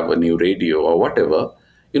or to have a new radio or whatever.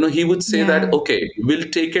 He would say that, Yeah. okay, we'll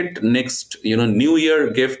take it next, New Year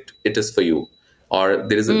gift, it is for you. Or Mm.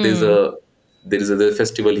 there is a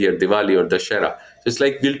festival here, Diwali or Dashera. So it's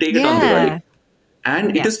like, we'll take it on Diwali, Yeah. and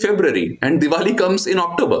it Yeah. is February, and Diwali comes in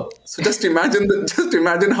October. So just imagine just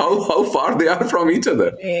imagine how far they are from each other.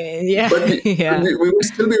 Yeah. But Yeah. we would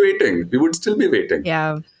still be waiting. We would still be waiting,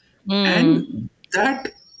 Yeah. Mm. and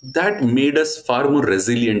that made us far more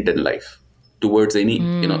resilient in life towards any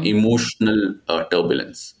Mm. emotional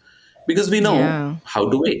turbulence, because we know Yeah. how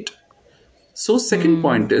to wait. So second Mm.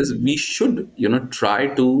 point is, we should try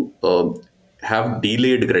to have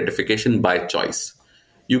delayed gratification by choice.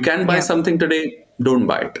 You can buy Yeah. something today, don't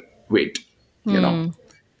buy it. Wait, you know, Mm.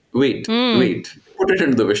 Mm. wait. Put it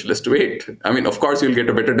into the wish list. Wait. I mean, of course, you'll get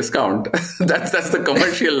a better discount. That's the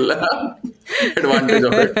commercial advantage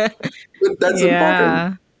of it. But that's important.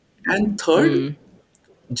 Yeah. And third, Mm.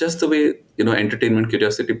 just the way entertainment,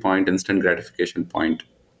 curiosity point, instant gratification point.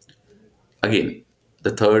 Again,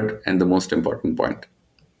 the third and the most important point,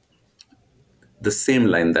 the same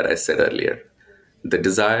line that I said earlier. The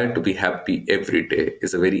desire to be happy every day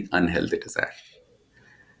is a very unhealthy desire.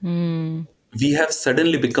 Mm. We have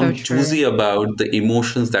suddenly So become true. choosy about the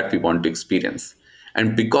emotions that we want to experience.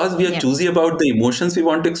 And because we are Yeah. choosy about the emotions we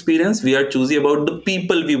want to experience, we are choosy about the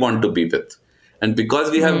people we want to be with. And because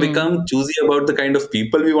we have Mm. become choosy about the kind of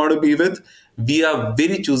people we want to be with, we are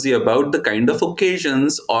very choosy about the kind of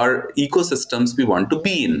occasions or ecosystems we want to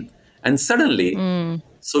be in. And suddenly, Mm.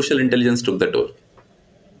 social intelligence took the toll.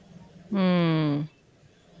 Mm.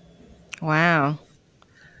 Wow.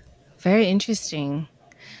 Very interesting.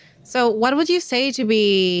 So, what would you say to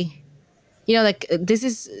be? like this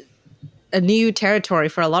is a new territory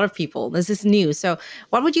for a lot of people. This is new. So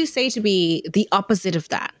what would you say to be the opposite of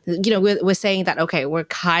that? We're saying that, okay, we're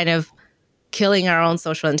kind of killing our own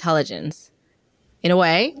social intelligence in a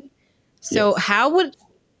way. So Yes.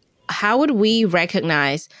 how would we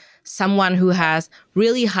recognize someone who has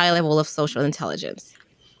really high level of social intelligence?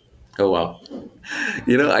 Oh, wow.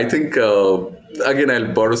 I think, again,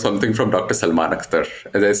 I'll borrow something from Dr. Salman Akhtar.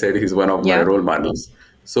 As I said, he's one of my Yeah. role models.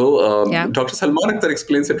 So, Yeah. Dr. Salman Akhtar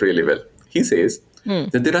explains it really well. He says Hmm.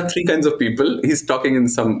 that there are three kinds of people. He's talking in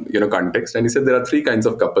some, context, and he said there are three kinds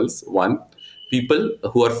of couples. One, people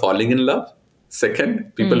who are falling in love.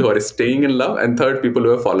 Second, people Hmm. who are staying in love, and third, people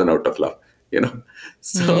who have fallen out of love. You know,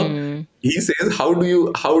 so Hmm. he says, how do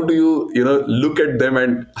you look at them,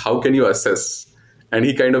 and how can you assess? And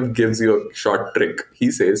he kind of gives you a short trick.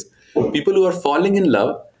 He says, people who are falling in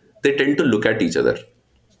love, they tend to look at each other.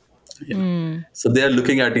 Hmm. So they are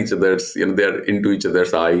looking at each other's, they are into each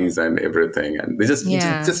other's eyes and everything, and they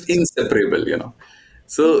Yeah. just inseparable.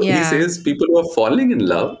 So he Yeah. says, people who are falling in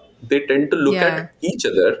love, they tend to look Yeah. at each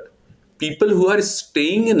other. People who are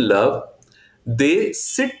staying in love, they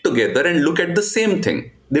sit together and look at the same thing.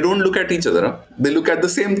 They don't look at each other. Huh? They look at the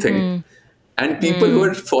same thing. Hmm. And people who Hmm.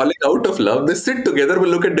 are falling out of love, they sit together but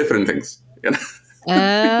look at different things.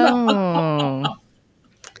 Oh.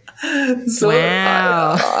 So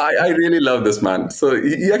Wow. I really love this man. So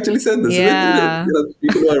he actually said this. Yeah.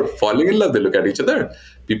 People who are falling in love, they look at each other.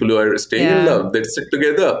 People who are staying in Yeah. love, they sit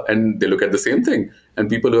together and they look at the same thing. And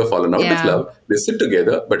people who have fallen out of Yeah. love, they sit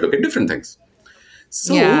together but look at different things.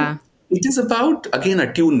 So Yeah. it is about, again,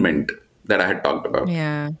 attunement that I had talked about.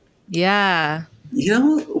 Yeah. Yeah.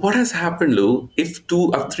 What has happened, Lou? If two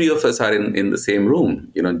or three of us are in the same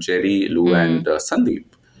room, Jerry, Lou, Mm. and Sandeep,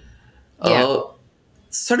 Yeah. uh,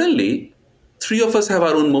 suddenly three of us have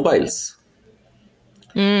our own mobiles,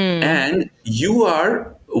 Mm. and you are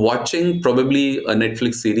watching probably a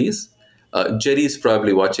Netflix series. Jerry is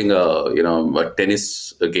probably watching a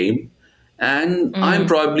tennis game, and I'm Mm.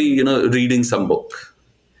 probably reading some book.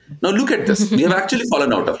 Now look at this. We have actually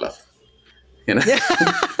fallen out of love. You know, Yeah.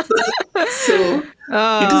 so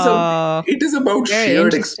it is a Oh, it is about very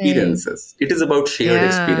shared interesting. experiences. It is about shared Yeah.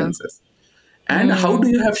 experiences. And how do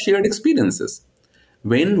Mm. you have shared experiences?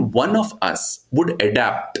 When one of us would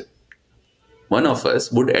adapt.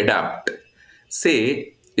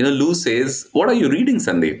 Say, Lou says, "What are you reading,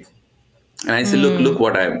 Sandeep?" And I say, "Look Mm.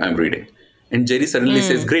 what I'm reading." And Jerry suddenly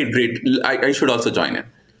says, Mm. "Great, great. I should also join in."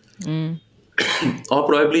 Mm. Or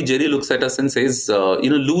probably Jerry looks at us and says,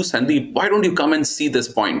 "Lou, Sandeep, why don't you come and see this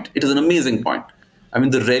point? It is an amazing point. I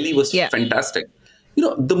mean, the rally was Yeah. fantastic."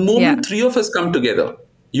 The Yeah. moment three of us come together,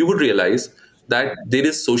 you would realize that there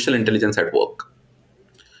is social intelligence at work,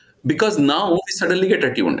 because now we suddenly get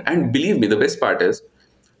attuned. And believe me, the best part is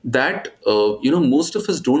that most of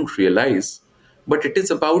us don't realize, but it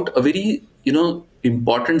is about a very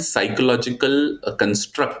important psychological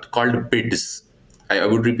construct called bids. I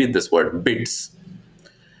would repeat this word, bids.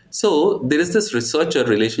 So there is this researcher,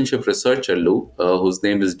 relationship researcher, Lou, whose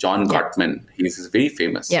name is John Yeah. Gottman. He's very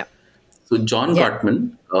famous. Yeah. So John Yeah. Gottman,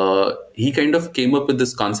 he kind of came up with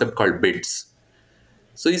this concept called bids.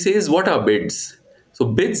 So he says, what are bids? So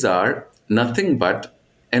bids are nothing but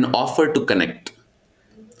an offer to connect.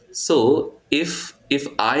 So if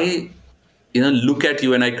I look at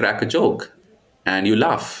you and I crack a joke and you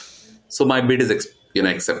laugh, so my bid is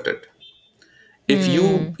accepted.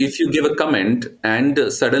 Mm. If you give a comment and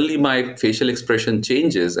suddenly my facial expression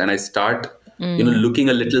changes and I start Mm. looking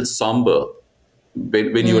a little somber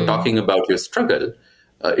when you were Mm. talking about your struggle,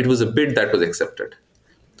 it was a bid that was accepted.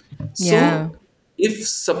 Yeah. So if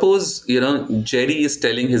suppose Jerry is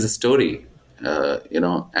telling his story,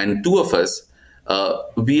 and two of us,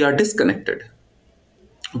 we are disconnected,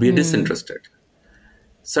 we are Mm. disinterested.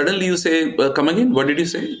 Suddenly you say, "Come again? What did you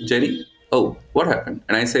say, Jerry? Oh, what happened?"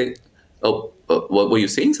 And I say, "Oh, were you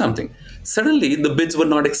saying something?" Suddenly the bids were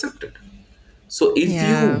not accepted. So if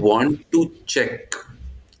you Yeah. want to check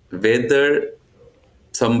whether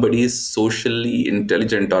somebody is socially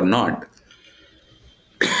intelligent or not,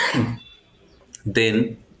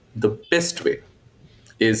 then the best way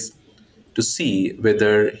is to see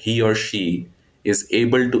whether he or she is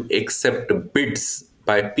able to accept bids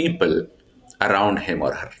by people around him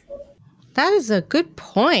or her. That is a good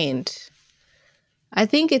point. I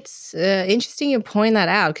think it's interesting you point that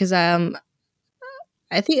out because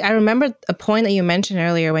I think I remember a point that you mentioned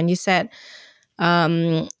earlier when you said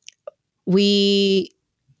um, we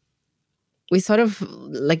we sort of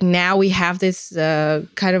like now we have this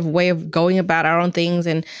kind of way of going about our own things.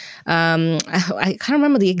 And I can't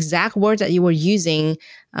remember the exact word that you were using,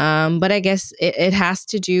 but I guess it has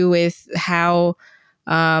to do with how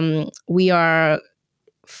we are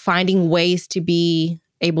finding ways to be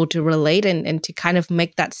able to relate and to kind of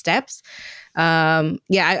make that steps. I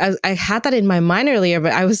had that in my mind earlier,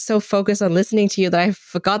 but I was so focused on listening to you that I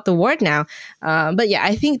forgot the word now. But yeah,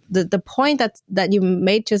 I think the point that you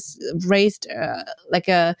made just raised like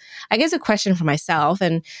a, I guess, a question for myself,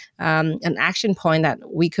 and an action point that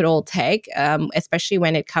we could all take, especially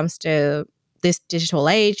when it comes to this digital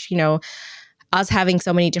age. Us having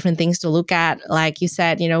so many different things to look at, like you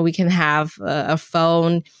said, we can have a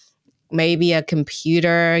phone, maybe a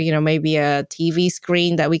computer, maybe a TV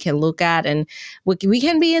screen that we can look at. And we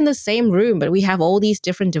can be in the same room, but we have all these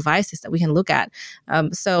different devices that we can look at.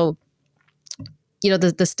 So,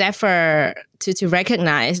 the step to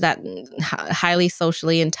recognize that highly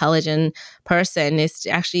socially intelligent person is to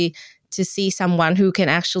actually to see someone who can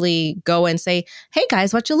actually go and say, hey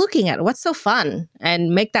guys, what you looking at? What's so fun?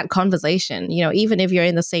 And make that conversation, even if you're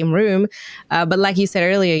in the same room. But like you said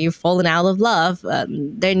earlier, you've fallen out of love.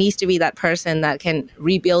 There needs to be that person that can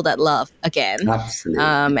rebuild that love again, Absolutely.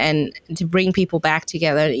 and to bring people back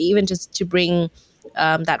together, even just to bring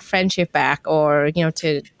that friendship back, or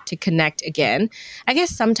to connect again. I guess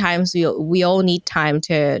sometimes we all need time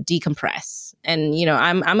to decompress, and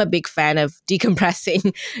I'm a big fan of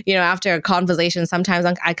decompressing. After a conversation, sometimes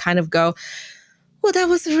I kind of go, well, that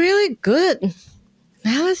was really good.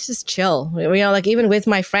 Now let's just chill. Like even with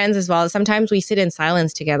my friends as well, sometimes we sit in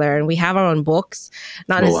silence together and we have our own books,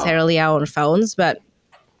 not Oh, wow. necessarily our own phones. But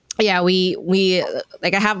yeah, we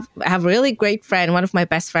like, I have a really great friend, one of my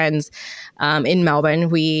best friends, in Melbourne.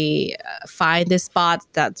 We find this spot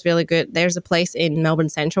that's really good. There's a place in Melbourne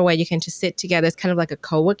Central where you can just sit together. It's kind of like a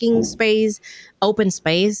co-working space, open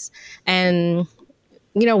space. And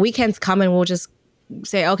weekends come and we'll just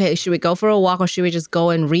say, okay, should we go for a walk or should we just go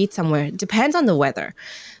and read somewhere? It depends on the weather.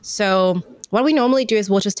 So what we normally do is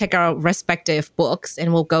we'll just take our respective books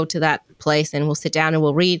and we'll go to that place and we'll sit down and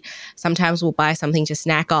we'll read. Sometimes we'll buy something to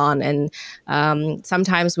snack on, and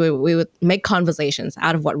sometimes we would make conversations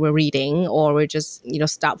out of what we're reading, or we just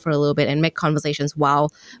stop for a little bit and make conversations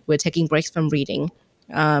while we're taking breaks from reading.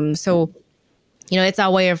 So it's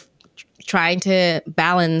our way of trying to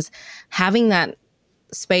balance having that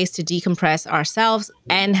space to decompress ourselves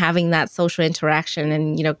and having that social interaction,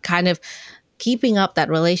 and kind of keeping up that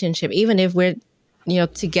relationship. Even if we're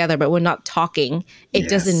together but we're not talking, it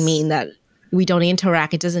doesn't Yes. mean that we don't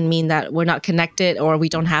interact. It doesn't mean that we're not connected or we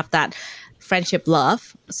don't have that friendship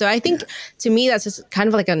love. So I think, Yes. to me, that's just kind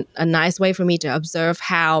of like a nice way for me to observe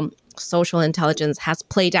how social intelligence has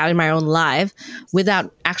played out in my own life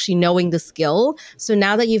without actually knowing the skill. So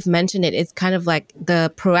now that you've mentioned it, it's kind of like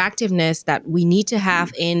the proactiveness that we need to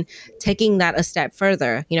have in taking that a step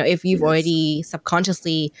further. If you've Yes. already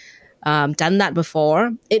subconsciously done that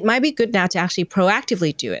before, it might be good now to actually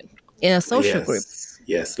proactively do it in a social group. Yes.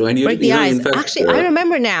 Yes. So, and Break the in ice. fact, Actually, I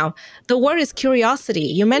remember now. The word is curiosity.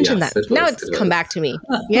 You mentioned yes, that. it Now was. it's It come was. back to me.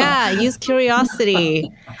 Yeah, use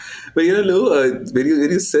curiosity. But Lou, when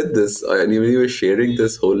you said this, and when you were sharing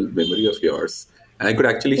this whole memory of yours, and I could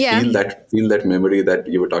actually Yeah. feel that memory that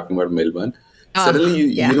you were talking about Melbourne. Suddenly, Oh,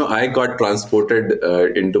 yeah. I got transported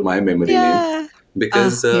into my memory lane, Yeah.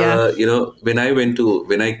 because Oh, yeah. when I went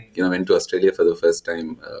to Australia for the first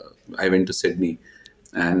time, I went to Sydney,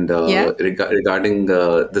 and Yeah. regarding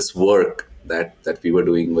this work that we were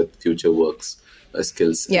doing with Future Works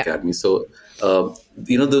Skills Yeah. Academy. So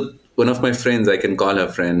the one of my friends, I can call her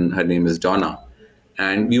friend. Her name is Donna,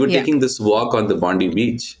 and we were Yeah. taking this walk on the Bondi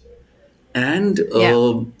Beach, and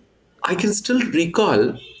Yeah. I can still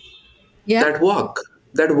recall Yeah. that walk.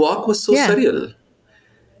 That walk was so Yeah. surreal.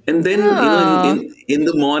 And then Oh, in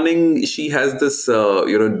the morning, she has this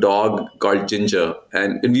dog called Ginger,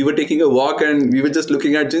 and we were taking a walk and we were just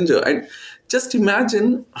looking at Ginger, and just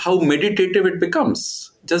imagine how meditative it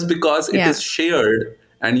becomes just because it yeah. is shared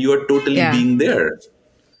and you are totally Yeah. being there.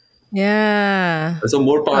 Yeah. So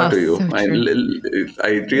more power Oh, to you. so true.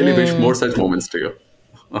 I really wish more Mm. such moments to you.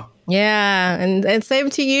 Yeah, and same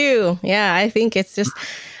to you. Yeah, I think it's just,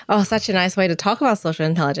 oh, such a nice way to talk about social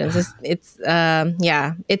intelligence.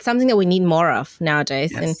 Yeah, it's something that we need more of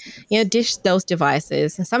nowadays. And Yes, dish those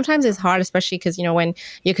devices. And sometimes it's hard, especially because when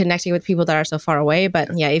you're connecting with people that are so far away.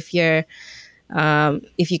 But yes, yeah,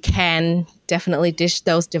 if you can, definitely dish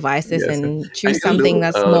those devices yes. and And choose something Lou,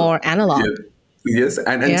 that's more yeah, analog. yes,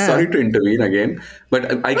 and Yeah. sorry to intervene again, but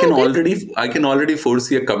Oh, good. I can already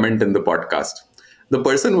foresee a comment in the podcast. The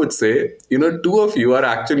person would say, two of you are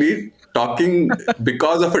actually talking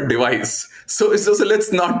because of a device. So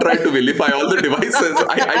let's not try to vilify all the devices.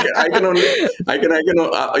 I can only I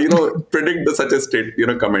can predict such a state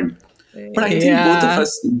comment. But I think Yeah.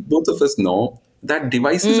 both of us know that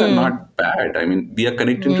devices are Mm, not bad. I mean, we are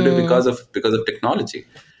connecting today mm, because of technology.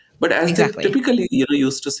 But as they exactly. typically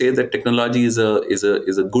used to say that technology is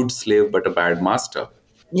a good slave but a bad master.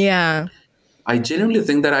 Yeah. I genuinely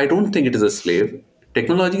think that I don't think it is a slave.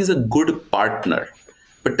 Technology is a good partner,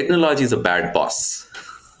 but technology is a bad boss.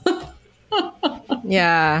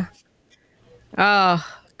 Yeah. Oh,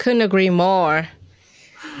 couldn't agree more.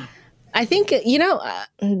 I think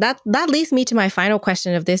that leads me to my final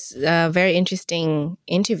question of this very interesting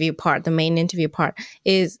interview part. The main interview part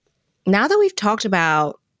is, now that we've talked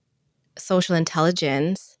about social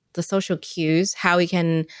intelligence, the social cues, how we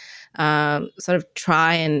can sort of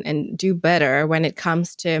try and do better when it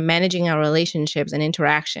comes to managing our relationships and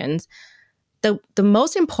interactions. The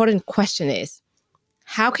most important question is,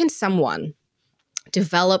 how can someone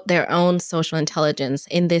develop their own social intelligence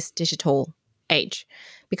in this digital age?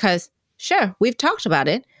 Because sure, we've talked about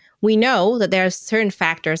it. We know that there are certain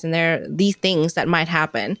factors and there are these things that might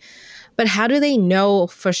happen. But how do they know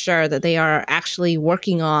for sure that they are actually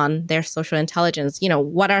working on their social intelligence?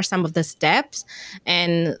 What are some of the steps,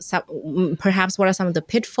 and perhaps what are some of the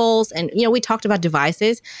pitfalls? And we talked about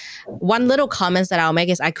devices. One little comments that I'll make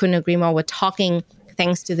is, I couldn't agree more with talking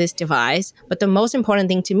thanks to this device. But the most important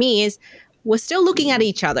thing to me is, we're still looking at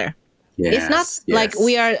each other. It's not Yes, like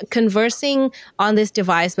we yes. are conversing on this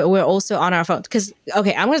device, but we're also on our phone. Because,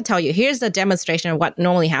 okay, I'm going to tell you, here's a demonstration of what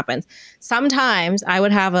normally happens. Sometimes I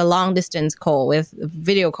would have a long distance call with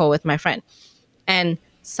video call with my friend. And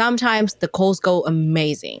sometimes the calls go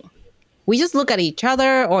amazing. We just look at each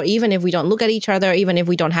other, or even if we don't look at each other, even if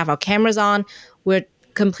we don't have our cameras on, we're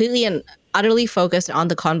completely and utterly focused on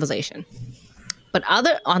the conversation. But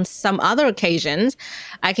on some other occasions,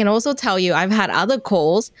 I can also tell you, I've had other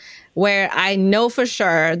calls where I know for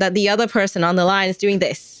sure that the other person on the line is doing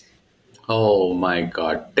this. Oh my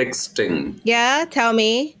God, texting. Yeah, tell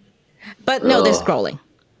me. But no, they're Oh, scrolling.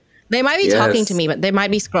 They might be talking to yes. me, but they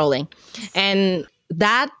might be scrolling. And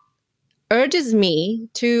that urges me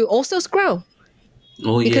to also scroll,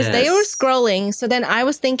 Oh, because they were yes. scrolling. So then I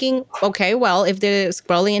was thinking, okay, well, if they're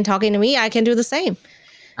scrolling and talking to me, I can do the same.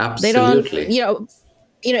 They don't, Absolutely.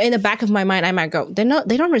 in the back of my mind, I might go, they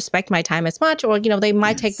don't respect my time as much, or they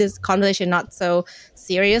might take Yes. this conversation not so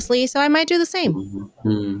seriously, so I might do the same,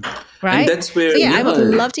 Hmm. And right? that's where, So yeah, I would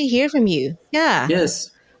love to hear from you. Yeah. yes,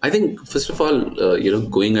 I think first of all,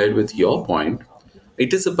 going ahead with your point,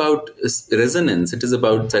 it is about resonance. It is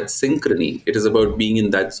about that synchrony. It is about being in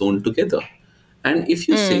that zone together. And if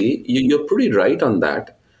you Mm, see, you're pretty right on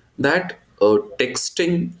that. That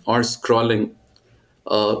texting or scrolling,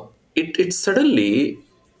 uh, it suddenly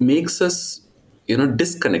makes us,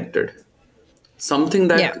 disconnected. Something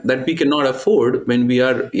yeah. that we cannot afford when we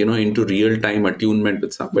are, into real time attunement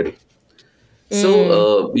with somebody. So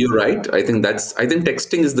Mm, you're right. I think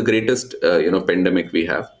texting is the greatest pandemic we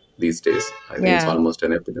have these days. I think it's yeah. almost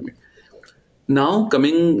an epidemic. Now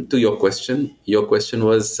coming to your question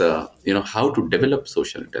was how to develop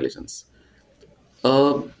social intelligence.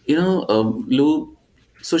 Lou,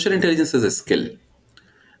 social intelligence is a skill,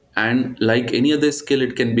 and like any other skill,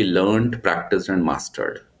 it can be learned, practiced, and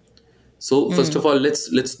mastered. So first Mm, of all,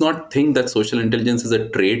 let's not think that social intelligence is a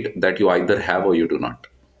trait that you either have or you do not.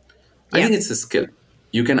 I yeah. think it's a skill.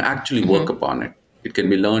 You can actually Hmm. work upon it. It can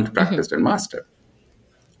be learned, Hmm. practiced, and mastered.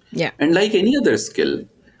 Yeah. And like any other skill,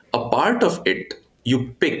 a part of it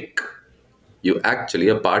you pick.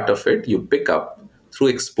 A part of it you pick up through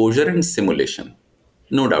exposure and simulation.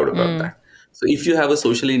 No doubt about Mm, that. So if you have a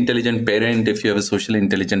socially intelligent parent, if you have a socially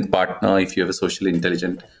intelligent partner, if you have a socially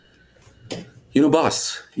intelligent,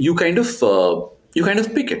 boss, you kind of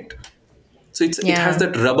pick it. So it has yeah.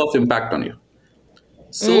 that rub of impact on you.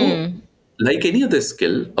 So, Mm, like any other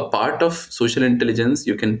skill, a part of social intelligence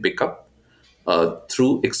you can pick up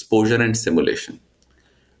through exposure and simulation.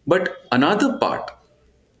 But another part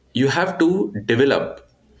you have to develop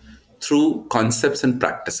through concepts and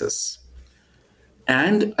practices.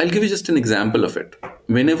 And I'll give you just an example of it.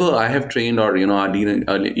 Whenever I have trained or our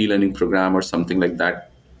e-learning program or something like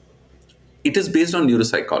that, it is based on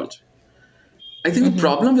neuropsychology. I think the hmm.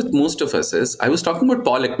 problem with most of us is I was talking about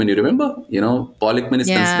Paul Ekman. You remember? Paul Ekman is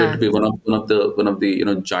considered to Yeah. be one of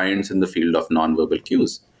the giants in the field of nonverbal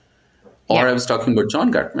cues. Or Yeah. I was talking about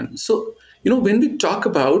John Gottman. So when we talk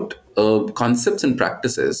about concepts and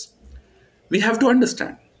practices, we have to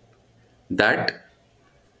understand that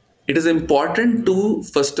it is important to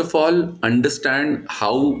first of all understand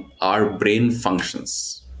how our brain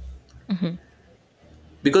functions. Hmm.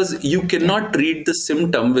 because you Yeah. cannot treat the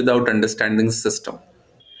symptom without understanding the system.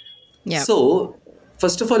 Yeah. So,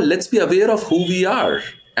 first of all, let's be aware of who we are.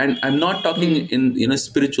 And I'm not talking Mm. in a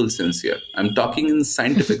spiritual sense here. I'm talking in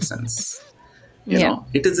scientific sense. Yeah.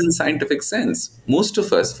 It is in scientific sense. Most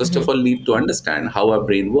of us, first Hmm. of all, need to understand how our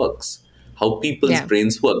brain works, how people's Yeah.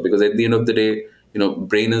 brains work. Because at the end of the day,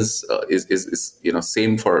 brain is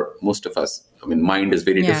same for most of us. I mean, mind is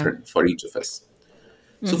very Yeah. different for each of us.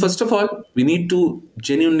 So Hmm. first of all, we need to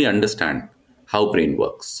genuinely understand how brain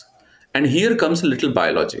works. And here comes a little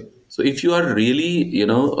biology. So if you are really,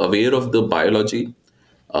 aware of the biology,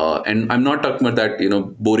 and I'm not talking about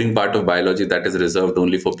that, boring part of biology that is reserved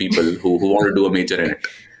only for people who want to do a major in it.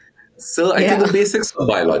 So I think the Yeah. basics of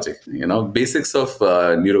biology, basics of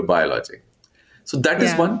neurobiology. So that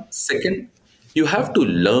is Yeah. one. Second, you have to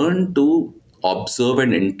learn to observe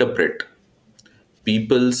and interpret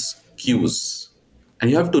people's cues, and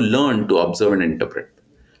you have to learn to observe and interpret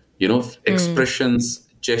Mm. expressions,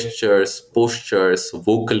 gestures, postures,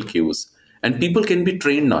 vocal cues, and people can be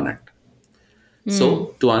trained on it. Mm. So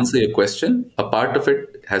to answer your question, a part of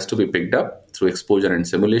it has to be picked up through exposure and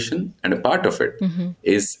simulation, and a part of it Hmm.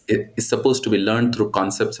 is supposed to be learned through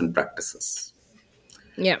concepts and practices.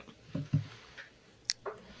 Yeah.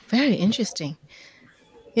 Very interesting.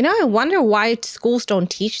 I wonder why schools don't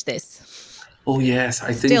teach this. Oh yes,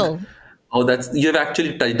 I think. Still. Oh, that's you've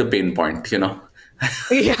actually touched the pain point.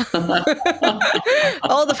 Yeah.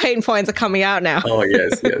 All the pain points are coming out now. Oh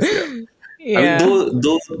yes, yes, yes. I mean, Yeah.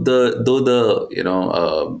 though the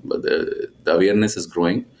the awareness is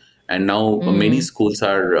growing, and now many Mm. schools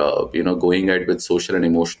are going ahead with social and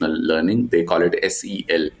emotional learning. They call it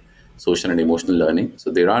SEL, social and emotional learning.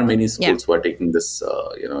 So there are many Yeah. schools who are taking this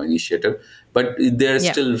initiative, but they're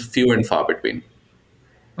Yeah. still few and far between.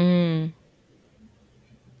 Mm.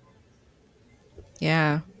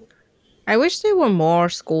 Yeah. I wish there were more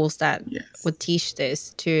schools that Yes, would teach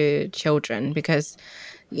this to children because,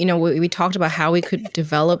 we talked about how we could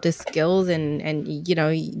develop the skills and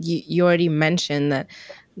you already mentioned that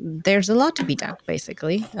there's a lot to be done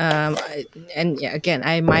basically. And yeah, again,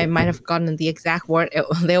 I might have gotten the exact word.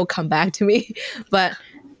 They'll come back to me, but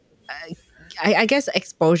I guess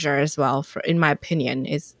exposure as well, in my opinion,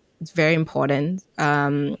 is it's very important.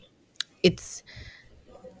 It's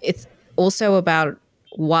it's also about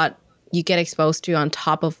what you get exposed to on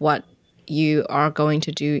top of what you are going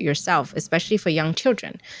to do yourself, especially for young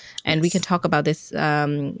children. And we can yes. talk about this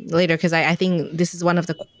later because I think this is one of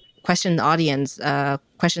the questions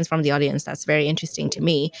from the audience that's very interesting to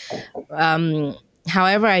me. Um,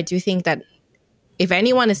 However, I do think that if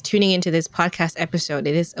anyone is tuning into this podcast episode,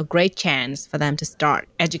 it is a great chance for them to start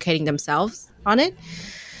educating themselves on it.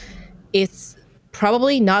 It's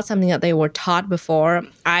probably not something that they were taught before.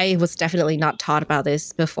 I was definitely not taught about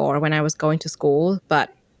this before when I was going to school,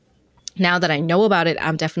 but now that I know about it,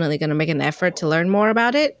 I'm definitely going to make an effort to learn more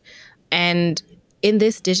about it. And in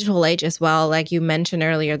this digital age as well, like you mentioned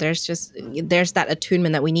earlier, there's that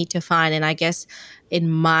attunement that we need to find. And I guess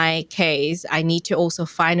in my case, I need to also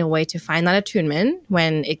find a way to find that attunement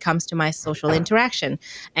when it comes to my social interaction.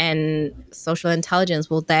 And social intelligence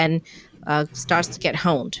will then starts to get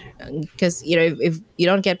honed because if you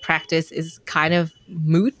don't get practice is kind of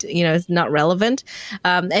moot, it's not relevant.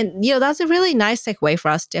 And that's a really nice segue for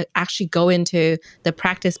us to actually go into the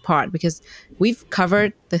practice part because we've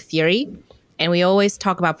covered the theory and we always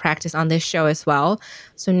talk about practice on this show as well.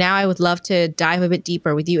 So now I would love to dive a bit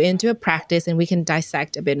deeper with you into a practice and we can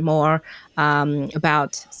dissect a bit more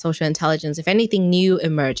about social intelligence if anything new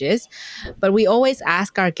emerges. But we always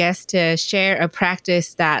ask our guests to share a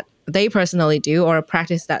practice that they personally do or a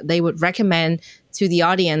practice that they would recommend to the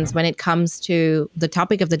audience when it comes to the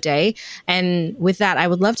topic of the day. And with that, I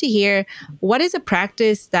would love to hear what is a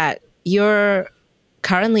practice that you're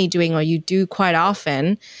currently doing or you do quite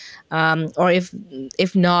often, or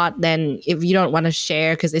if not, then if you don't want to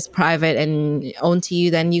share because it's private and owned to you,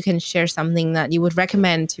 then you can share something that you would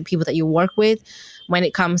recommend to people that you work with when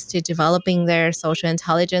it comes to developing their social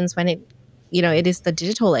intelligence when it is the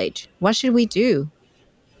digital age. What should we do?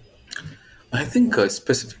 I think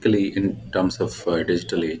specifically in terms of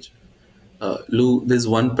digital age, Lou, there's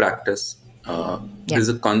one practice. Yeah. There's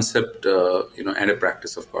a concept, and a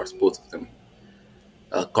practice, of course, both of them,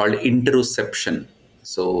 called interoception.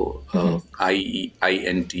 So, Hmm.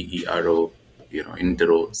 INTERO,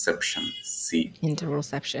 interoception. C.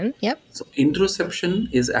 Interoception. Yep. So, interoception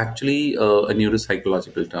is actually a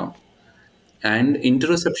neuropsychological term, and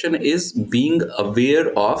interoception is being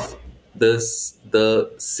aware of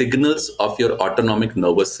the signals of your autonomic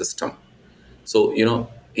nervous system. So in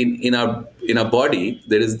our body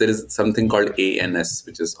there is something called ANS,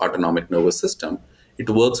 which is autonomic nervous system. it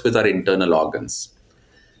works with our internal organs.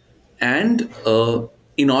 And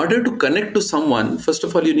in order to connect to someone, first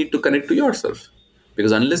of all, you need to connect to yourself.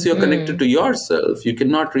 Because unless you're connected to yourself, you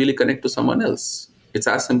cannot really connect to someone else. It's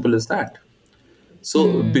as simple as that.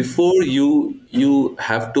 So before you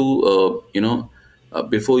have to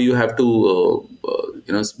before you have to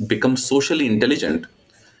become socially intelligent,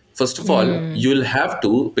 first of all you'll have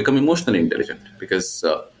to become emotionally intelligent. Because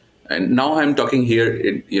and now I'm talking here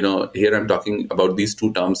here I'm talking about these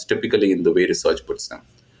two terms typically in the way research puts them.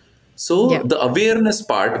 So Yeah. the awareness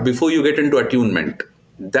part, before you get into attunement,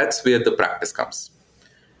 that's where the practice comes.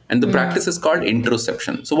 And the practice is called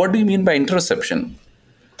interoception. So what do you mean by interoception?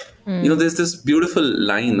 There's this beautiful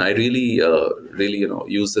line. I really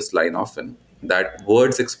use this line often, that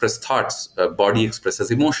words express thoughts, body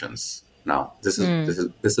expresses emotions. Now this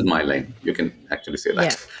is my line. You can actually say Yeah.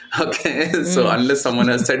 that. Okay. So unless someone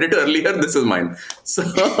has said it earlier, this is mine. So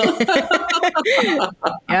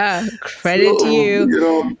Yeah. so Credit to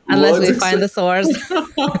you. Unless words we find express. the source.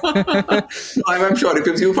 I'm sure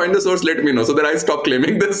if you find the source, let me know so that I stop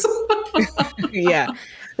claiming this. Yeah.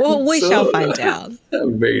 Well, we shall So, find out.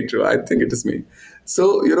 very true. I think it is me. So,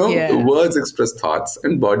 Yeah. words express thoughts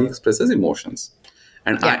and body expresses emotions.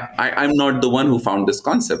 And Yeah. I'm not the one who found this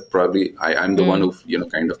concept. Probably I'm the one who,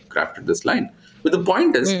 kind of crafted this line. But the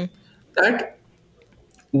point is that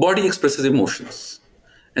body expresses emotions.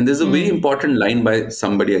 And there's a very important line by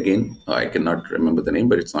somebody again. I cannot remember the name,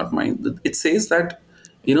 but it's not mine. It says that,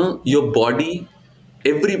 your body,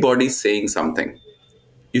 every body is saying something.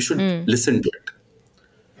 You should listen to it.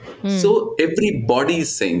 So every body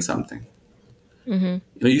is saying something.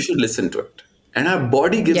 You should listen to it. And our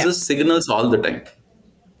body gives Yeah. us signals all the time.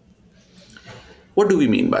 What do we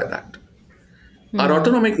mean by that? Our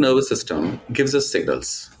autonomic nervous system gives us signals.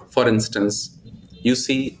 For instance, you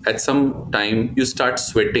see at some time you start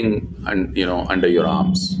sweating and under your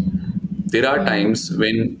arms. There are times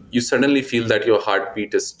when you suddenly feel that your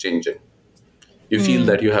heartbeat is changing. You feel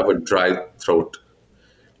that you have a dry throat.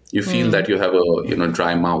 You feel that you have a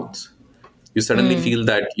dry mouth. You suddenly feel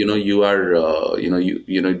that you are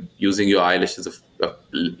using your eyelashes a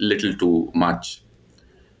little too much,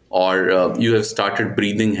 or you have started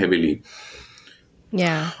breathing heavily,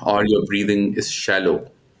 Yeah. or your breathing is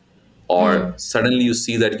shallow, or suddenly you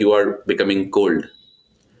see that you are becoming cold,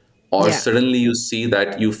 or Yeah. suddenly you see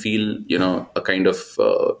that you feel a kind of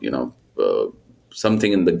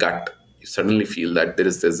something in the gut. You suddenly feel that there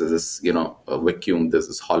is this a vacuum, there's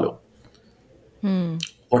this hollow.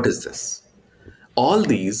 What is this? All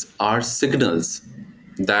these are signals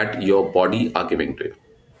that your body are giving to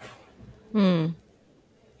you.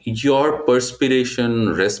 Your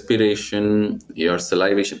perspiration, respiration, your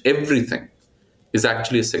salivation, everything is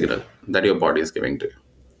actually a signal that your body is giving to you.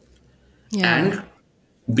 Yeah. And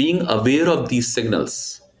being aware of these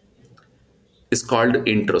signals is called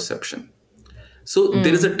interoception. So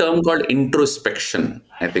there is a term called introspection.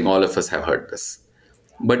 I think all of us have heard this.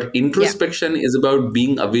 But Yeah. introspection is about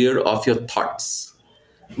being aware of your thoughts.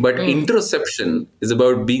 But interoception is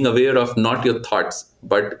about being aware of not your thoughts,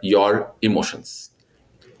 but your emotions.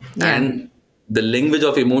 Yeah. And the language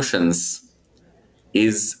of emotions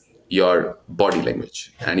is your body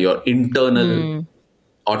language and your internal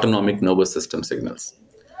autonomic nervous system signals.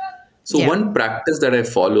 So, Yeah. one practice that I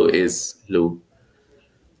follow is, Lou,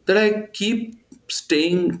 that I keep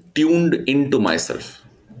staying tuned into myself.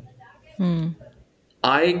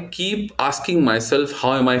 I keep asking myself,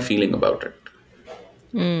 how am I feeling about it?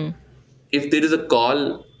 If there is a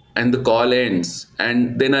call and the call ends,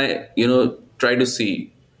 and then I, try to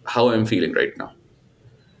see how I'm feeling right now.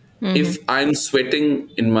 If I'm sweating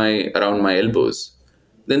in my around my elbows,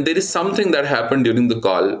 then there is something that happened during the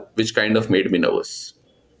call which kind of made me nervous.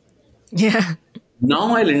 Yeah.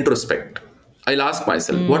 Now I'll introspect. I'll ask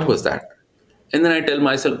myself, what was that? And then I tell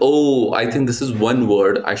myself, oh, I think this is one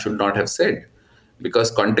word I should not have said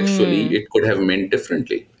because contextually it could have meant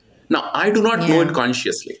differently. Now, I do not know it Yeah.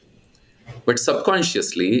 consciously, but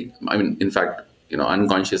subconsciously, I mean, in fact,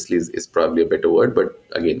 unconsciously is probably a better word, but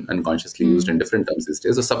again, unconsciously used in different terms these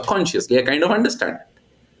days. So subconsciously, I kind of understand.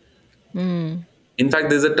 In fact,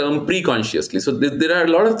 there's a term pre-consciously. So there are a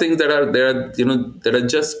lot of things that are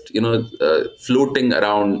just floating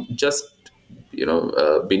around, just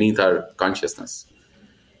beneath our consciousness.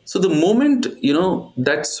 So the moment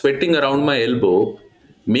that sweating around my elbow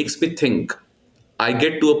makes me think, I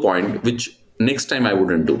get to a point which next time I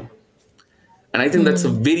wouldn't do. And I think that's a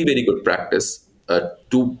very very good practice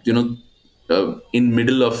to in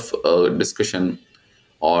middle of a discussion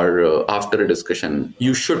or after a discussion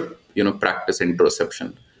you should practice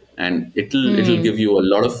interoception, and it'll give you a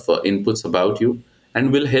lot of inputs about you,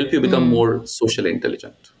 and will help you become Mm. more social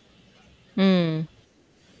intelligent. Mm.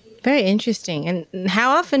 Very interesting. And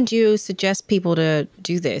how often do you suggest people to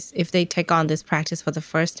do this if they take on this practice for the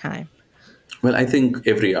first time? Well, I think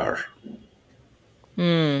every hour.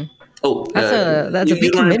 Mm. Oh, That's a you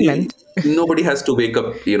big don't. commitment. Nobody has to wake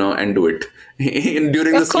up, and do it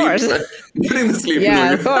during the Of sleep. course. During the sleep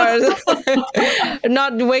Yeah, mode. of course.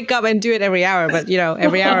 Not wake up and do it every hour, but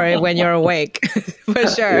every hour when you're awake, for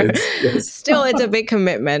sure. Yes, yes, Still, it's a big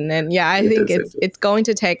commitment, and yeah, I it think is. it's It is. it's going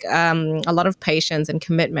to take a lot of patience and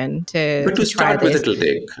commitment to But to try start with, this. it'll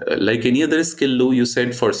take like any other skill, Lou. You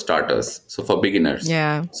said for starters, so for beginners.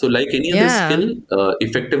 Yeah, So like any other yeah, skill,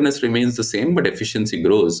 effectiveness remains the same, but efficiency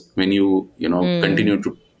grows when you mm, continue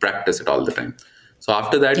to practice it all the time. So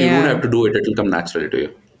after that, you don't have yeah. to do it; it'll come naturally to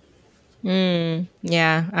you.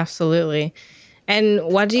 Yeah, absolutely. And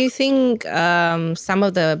what do you think some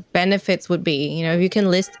of the benefits would be? If you can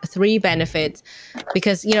list three benefits,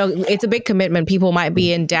 because it's a big commitment. People might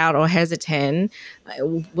be in doubt or hesitant.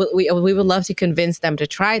 We would love to convince them to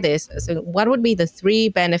try this. So, what would be the three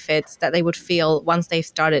benefits that they would feel once they've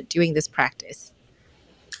started doing this practice?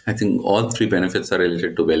 I think all three benefits are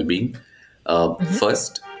related to well-being. Hmm.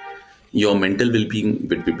 First, your mental well-being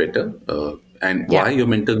will be better. And Yeah. why your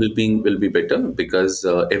mental well-being will be better? Because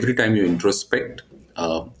every time you introspect,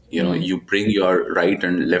 Mm, you bring your right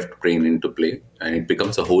and left brain into play, and it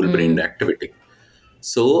becomes a whole brain mm, activity.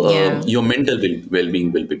 So yeah. your mental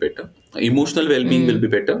well-being will be better. Emotional well-being will Mm, be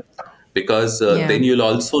better because yeah. then you'll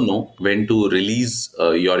also know when to release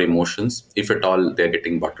your emotions if at all they're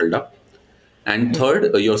getting bottled up. And Mm,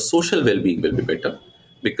 third, your social well-being will be better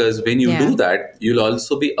because when you yeah. do that, you'll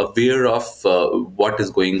also be aware of what is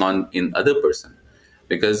going on in other person.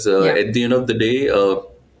 Because Yeah. at the end of the day,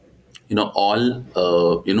 all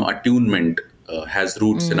attunement has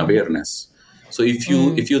roots in Mm, awareness. So if you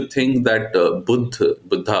mm. if you think that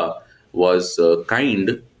Buddha was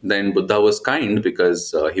kind, then Buddha was kind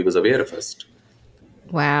because he was aware first.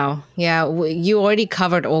 Wow. Yeah. You already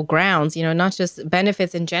covered all grounds, not just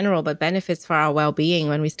benefits in general, but benefits for our well being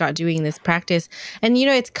when we start doing this practice. And,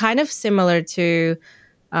 it's kind of similar to,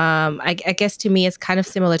 I guess to me, it's kind of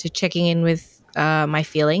similar to checking in with my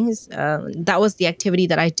feelings. That was the activity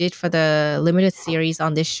that I did for the limited series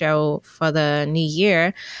on this show for the new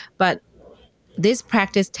year. But this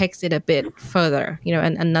practice takes it a bit further,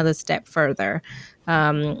 and another step further.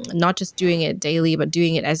 Not just doing it daily, but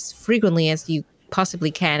doing it as frequently as you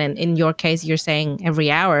possibly can. And in your case, you're saying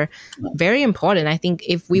every hour. Very important. I think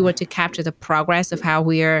if we were to capture the progress of how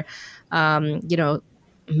we're,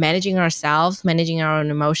 managing ourselves, managing our own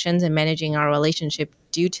emotions, and managing our relationship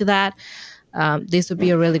due to that, this would be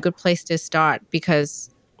a really good place to start because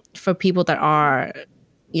for people that are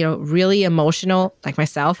really emotional like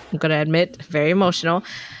myself, I'm going to admit very emotional,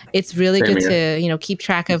 it's really Same good here. to keep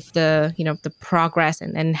track of the progress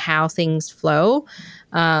and how things flow,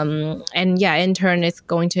 and yeah, in turn it's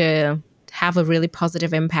going to have a really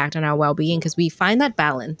positive impact on our well-being because we find that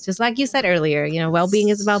balance, just like you said earlier. Well-being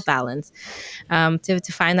is about balance.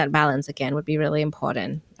 To find that balance again would be really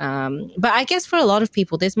important. But I guess for a lot of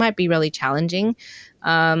people, this might be really challenging.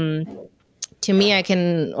 Um, to me, I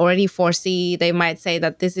can already foresee they might say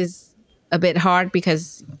that this is a bit hard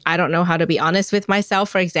because I don't know how to be honest with myself.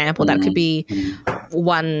 For example, that could be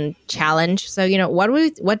one challenge. So,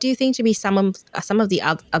 what do you think to be some of the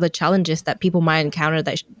other challenges that people might encounter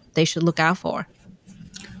that they should look out for?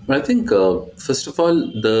 Well, I think first of all,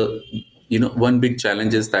 the one big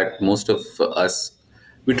challenge is that most of us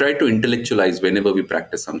we try to intellectualize whenever we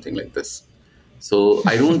practice something like this. So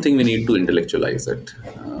I don't think we need to intellectualize it.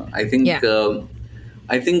 Yeah.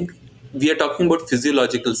 I think we are talking about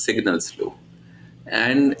physiological signals, Lou.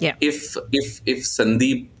 And Yeah. if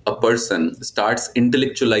Sandeep, a person, starts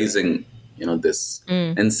intellectualizing, this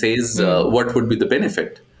Mm, and says, mm, what would be the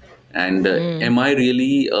benefit, and mm, am I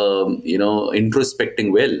really,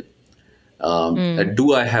 introspecting well? mm,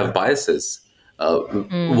 Do I have biases? Uh,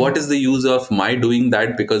 mm, what is the use of my doing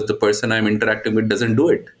that because the person I'm interacting with doesn't do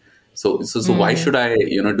it? So why mm. should I,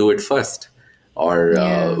 do it first? Or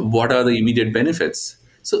Yeah. what are the immediate benefits?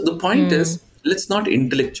 So the point Mm, is, let's not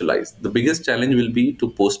intellectualize. The biggest challenge will be to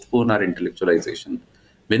postpone our intellectualization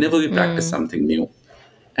whenever we practice mm. something new.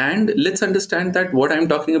 And let's understand that what I'm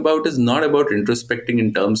talking about is not about introspecting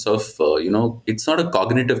in terms of, it's not a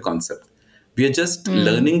cognitive concept. We are just Mm.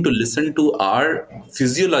 learning to listen to our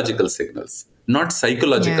physiological signals, not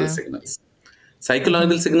psychological Yeah. signals. Hmm.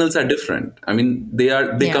 Psychological signals are different. I mean, they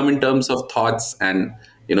Yeah. come in terms of thoughts and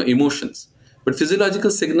emotions. But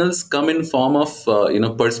physiological signals come in form of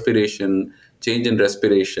perspiration, change in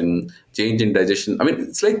respiration, change in digestion. I mean,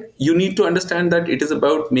 it's like you need to understand that it is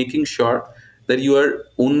about making sure that you are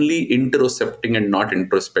only interocepting and not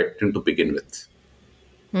introspecting to begin with.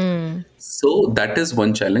 Mm. So that is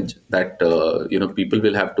one challenge that people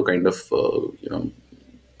will have to kind of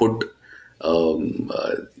put um,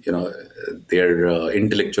 uh, you know their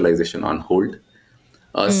intellectualization on hold.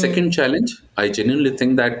 Second Mm. challenge, I genuinely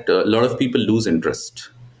think that a lot of people lose interest.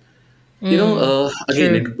 Mm.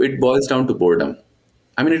 Again, True. it boils down to boredom.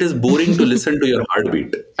 I mean, it is boring to listen to your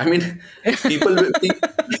heartbeat. I mean, people will- pe-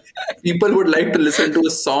 people would like to listen to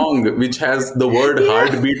a song which has the word Yeah.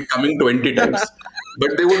 heartbeat coming 20 times,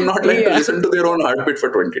 but they would not like to Yeah. listen to their own heartbeat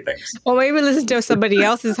for 20 times. Or maybe listen to somebody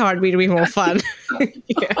else's heartbeat to be more fun.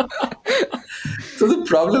 Yeah. So the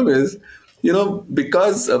problem is,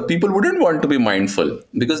 because people wouldn't want to be mindful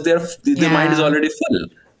because their mind is Yeah. already full.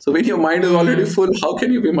 So when your mind is already Mm. full, how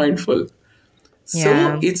can you be mindful? So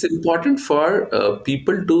Yeah. it's important for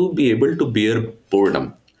people to be able to bear boredom.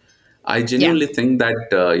 I Yeah. genuinely think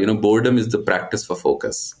that boredom is the practice for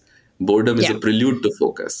focus. Boredom is a Yeah. prelude to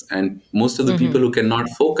focus, and most of the people Mm-hmm. who cannot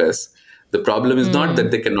focus, the problem is not that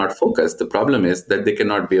Mm. they cannot focus. The problem is that they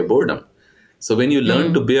cannot bear boredom. So when you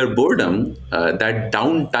learn to Mm. bear boredom, that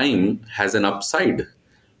downtime has an upside,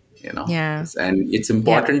 Yeah. and it's Yeah.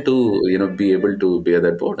 important to be able to bear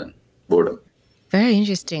that boredom. Boredom. Very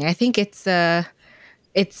interesting. I think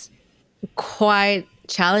it's quite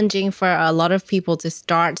challenging for a lot of people to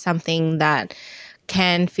start something that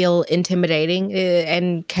can feel intimidating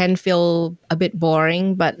and can feel a bit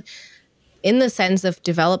boring, but in the sense of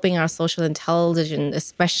developing our social intelligence,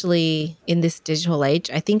 especially in this digital age,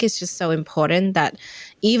 I think it's just so important that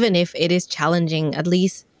even if it is challenging, at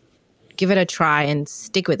least give it a try and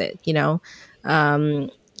stick with it. Um,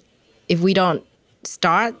 if we don't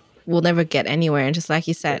start, we'll never get anywhere. And just like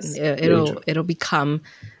you said, Yes, very it'll true. it'll become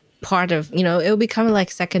part of, it'll become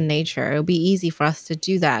like second nature. It'll be easy for us to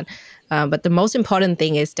do that. But the most important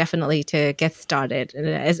thing is definitely to get started. And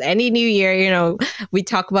as any new year, we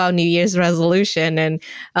talk about New Year's resolution, and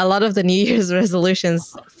a lot of the New Year's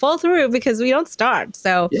resolutions fall through because we don't start.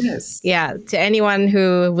 So, Yes. yeah, to anyone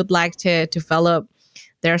who would like to develop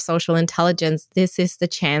their social intelligence, this is the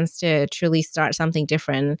chance to truly start something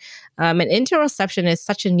different. And interoception is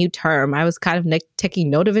such a new term. I was kind of taking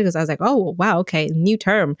note of it because I was like, oh, wow, okay, new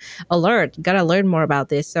term, alert, gotta learn more about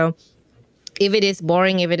this. So if it is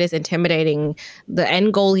boring, if it is intimidating, the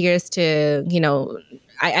end goal here is to,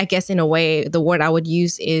 I guess in a way, the word I would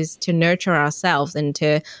use is to nurture ourselves and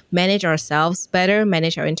to manage ourselves better,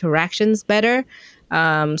 manage our interactions better,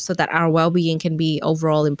 so that our well being can be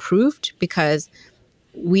overall improved because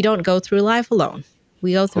we don't go through life alone.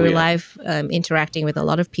 We go Oh through yeah. life interacting with a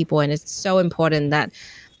lot of people, and it's so important that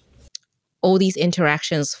all these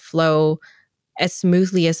interactions flow as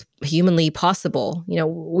smoothly as humanly possible.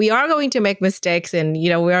 We are going to make mistakes, and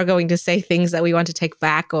we are going to say things that we want to take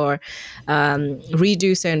back or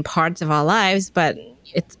redo certain parts of our lives, but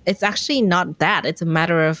it's actually not that. It's a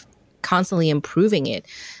matter of constantly improving it,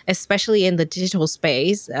 especially in the digital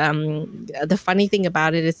space. The funny thing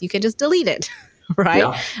about it is you can just delete it, right?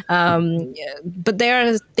 Yeah. But there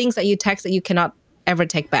are things that you text that you cannot ever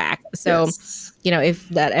take back. So, Yes. if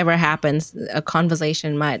that ever happens, a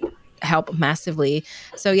conversation might help massively.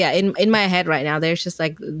 So yeah, in my head right now, there's just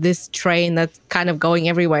like this train that's kind of going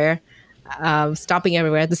everywhere, stopping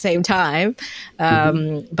everywhere at the same time.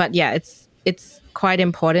 Mhm. But yeah, it's quite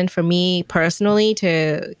important for me personally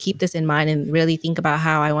to keep this in mind and really think about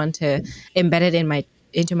how I want to embed it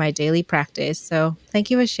into my daily practice. So thank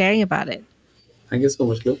you for sharing about it. Thank you so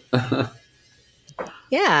much, Lou.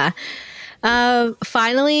 Yeah.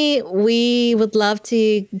 Finally, we would love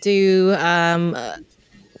to do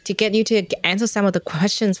to get you to answer some of the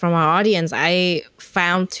questions from our audience. I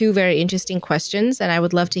found two very interesting questions, and I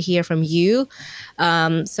would love to hear from you.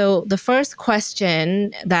 So the first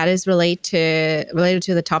question that is related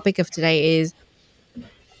to the topic of today is: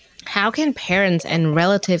 how can parents and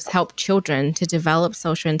relatives help children to develop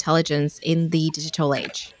social intelligence in the digital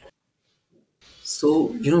age? So,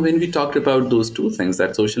 when we talked about those two things,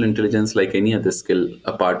 that social intelligence, like any other skill,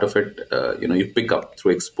 a part of it, you pick up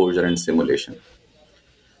through exposure and simulation.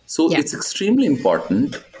 So, Yeah. it's extremely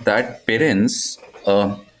important that parents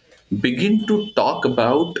begin to talk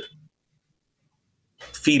about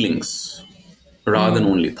feelings rather than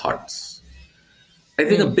Mm. only thoughts. I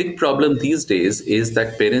think a Mm. big problem these days is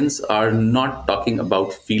that parents are not talking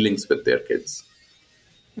about feelings with their kids.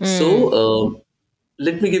 So, Mm.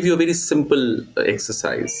 let me give you a very simple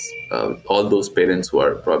exercise. All those parents who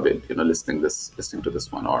are probably listening to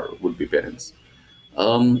this one, or would be parents,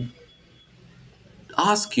 um,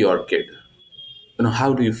 ask your kid,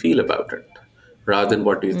 how do you feel about it, rather than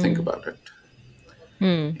what do you think Mm. about it.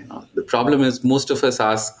 Mm. The problem is most of us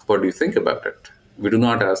ask, what do you think about it? We do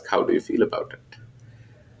not ask, how do you feel about it?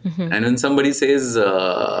 Mm-hmm. And when somebody says,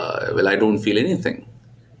 well, I don't feel anything,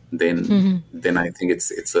 Mm-hmm. then I think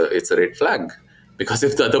it's a red flag. Because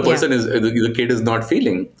if the other Yeah. person is the kid is not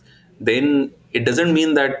feeling, then it doesn't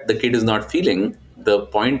mean that the kid is not feeling. The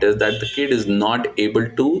point is that the kid is not able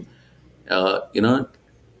to, uh, you know,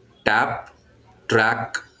 tap,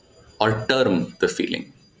 track, or term the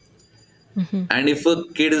feeling. Mm-hmm. And if a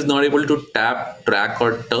kid is not able to tap, track,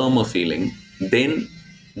 or term a feeling, then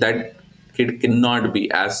that kid cannot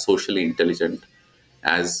be as socially intelligent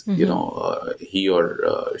as Mm-hmm. he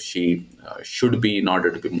or she should be in order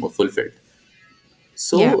to be more fulfilled. Yeah.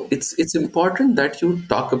 So it's important that you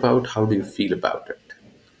talk about how do you feel about it.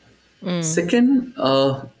 Mm. Second,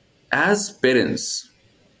 as parents,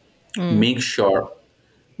 Mm. make sure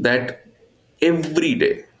that every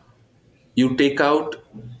day you take out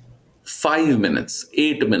 5 minutes,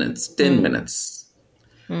 8 minutes, ten Mm. minutes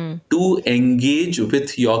Mm. to engage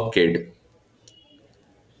with your kid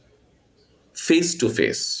face to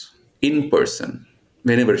face, in person,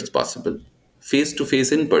 whenever it's possible, face to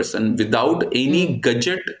face, in person, without any Mm.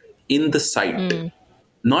 gadget in the sight, Mm.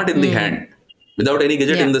 not in the Mm. hand, without any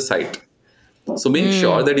gadget Yeah. in the sight. So make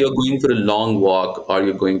sure Mm. that you're going for a long walk, or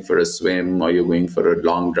you're going for a swim, or you're going for a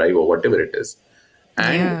long drive, or whatever it is.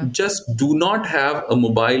 Yeah. And just do not have a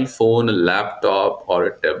mobile phone, a laptop, or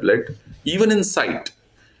a tablet, even in sight.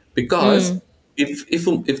 Because Mm.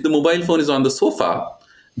 if the mobile phone is on the sofa,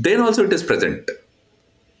 then also it is present.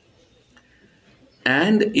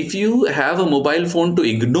 And if you have a mobile phone to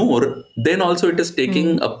ignore, then also it is Mm.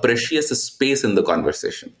 taking a precious space in the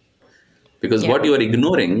conversation. Because Yeah. what you are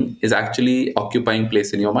ignoring is actually occupying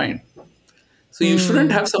place in your mind. So you shouldn't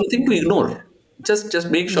Mm. have something to ignore. Just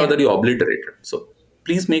make sure Yeah. that you obliterate it. So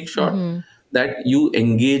please make sure Mm-hmm. that you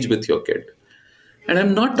engage with your kid. And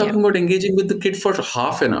I'm not Yeah. talking about engaging with the kid for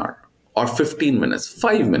half an hour or 15 minutes,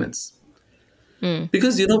 5 minutes. Mm.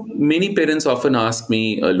 Because, many parents often ask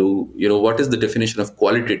me, Lou, what is the definition of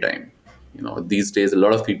quality time? These days, a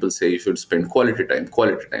lot of people say you should spend quality time,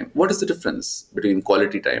 quality time. What is the difference between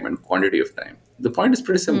quality time and quantity of time? The point is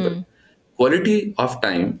pretty simple. Mm. Quality of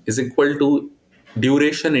time is equal to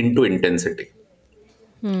duration into intensity.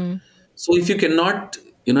 Mm. So if you cannot,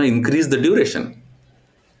 increase the duration,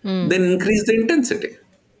 Mm. then increase the intensity.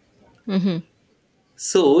 Mm-hmm.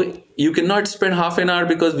 So you cannot spend half an hour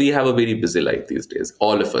because we have a very busy life these days.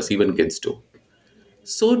 All of us, even kids too.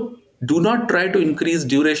 So do not try to increase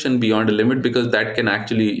duration beyond a limit because that can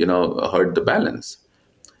actually, hurt the balance.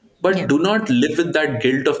 But Yeah. do not live with that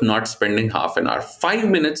guilt of not spending half an hour. 5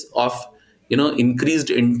 minutes of, increased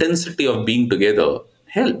intensity of being together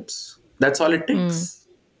helps. That's all it Mm. takes.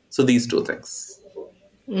 So these two things.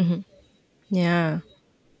 Mm-hmm. Yeah.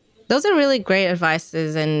 Those are really great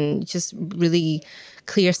advices and just really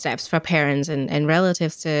clear steps for parents and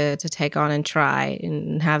relatives to take on and try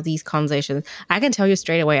and have these conversations. I can tell you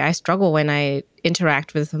straight away, I struggle when I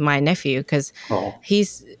interact with my nephew because Oh,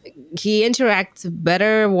 he's he interacts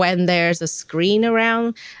better when there's a screen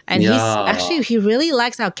around, and yeah. he really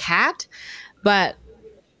likes our cat, but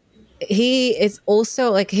he is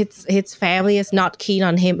also like his family is not keen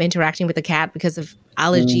on him interacting with the cat because of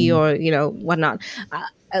allergy Mm, or whatnot.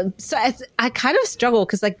 So I kind of struggle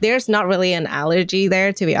because like there's not really an allergy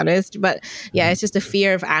there, to be honest, but yeah, it's just a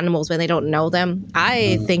fear of animals when they don't know them.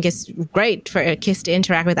 I think it's great for kids to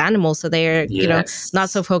interact with animals so they're not so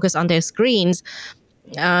yes. focused on their screens.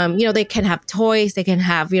 They can have toys, they can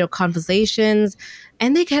have conversations,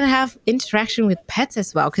 and they can have interaction with pets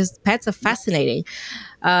as well because pets are fascinating.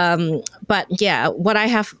 But yeah, what I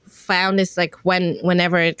have found is like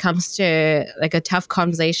whenever it comes to like a tough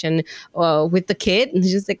conversation with the kid,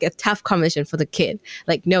 it's just like a tough conversation for the kid.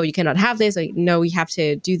 Like, no, you cannot have this, or no, you have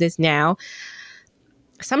to do this now.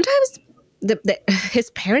 Sometimes his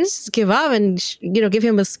parents just give up and give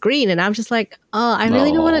him a screen, and I'm just like, oh, I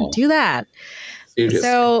really don't want to Oh, do that. seriously.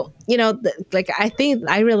 So, like I think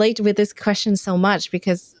I relate with this question so much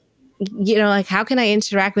because, like how can I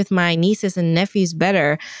interact with my nieces and nephews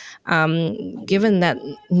better, given that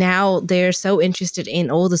now they're so interested in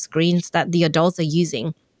all the screens that the adults are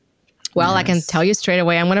using. Well, I can tell Yes. you straight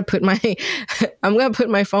away. I'm gonna put my I'm gonna put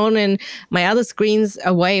my phone and my other screens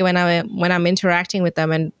away when I'm interacting with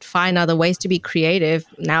them and find other ways to be creative.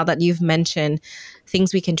 Now that you've mentioned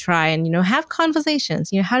things we can try and have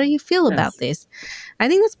conversations. How do you feel about Yes. this? I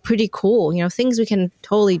think that's pretty cool. Things we can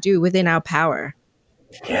totally do within our power.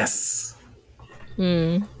 Yes.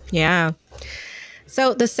 Yeah.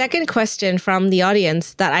 So the second question from the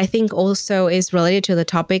audience that I think also is related to the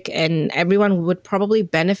topic and everyone would probably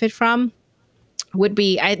benefit from would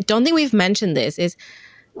be, I don't think we've mentioned this, is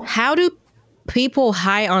how do people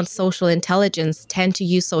high on social intelligence tend to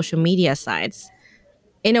use social media sites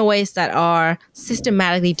in a ways that are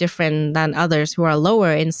systematically different than others who are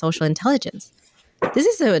lower in social intelligence? This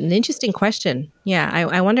is an interesting question. Yeah,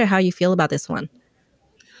 I wonder how you feel about this one.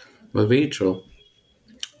 Well, very true.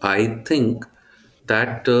 I think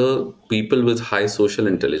that people with high social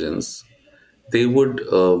intelligence, they would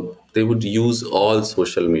use all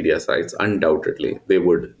social media sites. Undoubtedly, they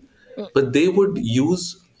would, but they would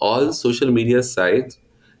use all social media sites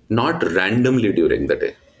not randomly during the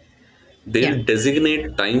day. Yeah. They'll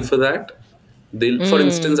designate time for that. They'll, for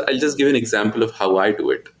instance, Mm, I'll just give an example of how I do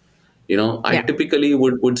it. I yeah. typically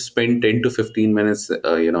would spend 10 to 15 minutes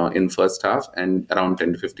in first half, and around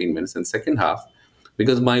 10 to 15 minutes in second half,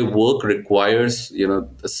 because my work requires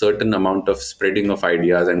a certain amount of spreading of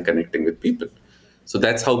ideas and connecting with people. So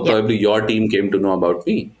that's how Yeah. probably your team came to know about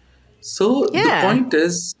me. So Yeah. the point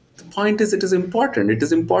is, it is important. It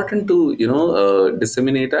is important to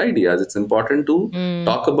disseminate ideas. It's important to Mm,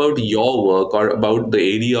 talk about your work or about the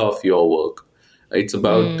area of your work. It's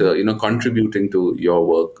about mm, contributing to your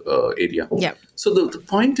work area. yeah. So the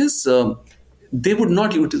point is, they would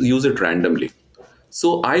not use it randomly.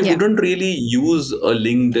 So I Yeah. wouldn't really use a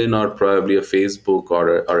LinkedIn or probably a Facebook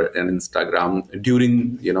or an Instagram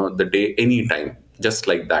during the day anytime, just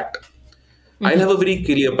like that. I'll Hmm. have a very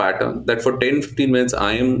clear pattern that for 10, 15 minutes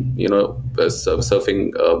I am,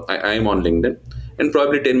 surfing, I am on LinkedIn, and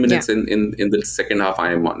probably 10 Yeah. minutes in the second half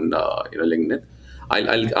I am on, LinkedIn. I'll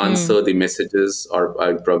Mm, answer the messages, or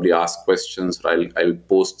I'll probably ask questions, or I'll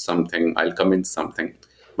post something, I'll comment something.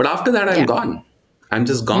 But after that, I'm yeah. gone. I'm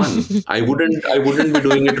just gone. I wouldn't be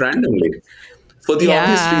doing it randomly, for the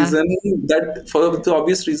obvious Yeah. reason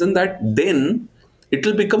that then it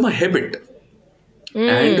will become a habit.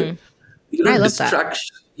 And Mm, I love that.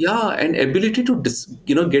 distraction, yeah, and ability to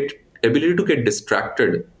get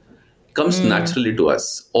distracted comes Mm, naturally to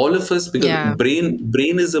us, all of us, because yeah.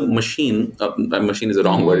 brain is a machine. A machine is a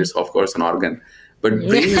wrong word, Hmm. it's of course an organ, but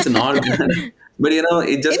brain is an organ. But it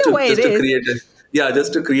In just a to way, it just to is. create a yeah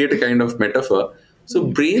just to create a kind of metaphor. So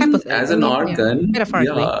brain as Hypothetically, I an mean, yeah, organ,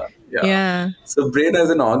 metaphorically. yeah. Yeah. So brain as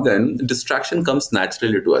an organ, distraction comes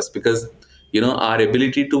naturally to us, because our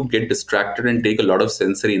ability to get distracted and take a lot of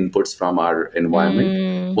sensory inputs from our environment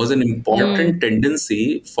Mm, was an mm, important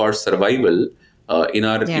tendency for survival in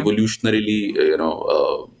our yeah. evolutionarily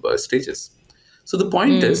stages. So the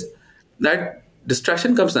point Mm, is that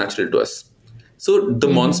distraction comes naturally to us. So the hmm.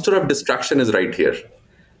 monster of distraction is right here.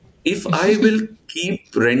 If I will keep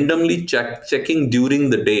randomly checking during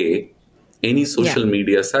the day any Yeah. social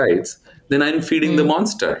media sites, then I'm feeding the Mm,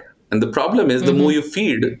 monster. And the problem is, the more hmm. you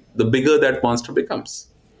feed, the bigger that monster becomes.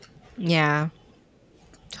 Yeah.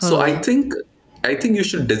 So Totally. I think you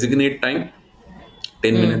should designate time,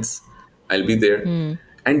 10 Mm, minutes. I'll be there. mm,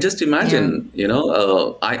 And just yeah. imagine,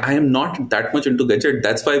 I am not that much into gadget.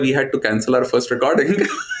 That's why we had to cancel our first recording.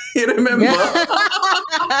 You Yeah. remember?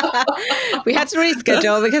 We had to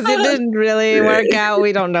reschedule because it didn't really work out.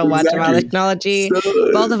 We don't know much about Exactly. technology, So,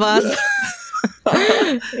 both of us.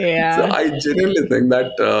 so Yeah. I genuinely think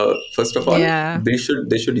that first of all, Yeah. they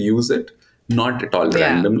should use it not at all Yeah.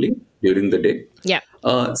 randomly during the day. Yeah.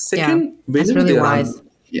 Yeah. Second, That's whenever really they are wise. on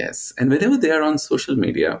yes, and whenever they are on social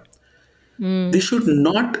media, they Mm, should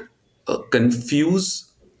not confuse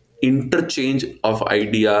interchange of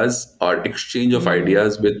ideas or exchange of mm,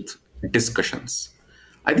 ideas with discussions.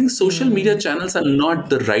 I think social media mm, channels are not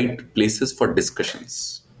the right places for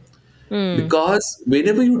discussions, mm, because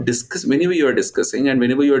whenever you are discussing, and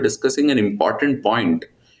whenever you are discussing an important point,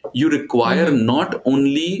 you require mm, not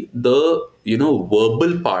only the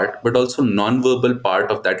verbal part, but also non-verbal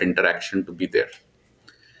part of that interaction to be there.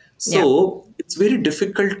 yeah. So it's very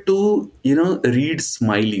difficult to read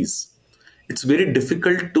smileys. It's very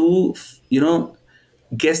difficult to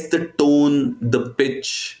guess the tone, the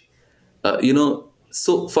pitch.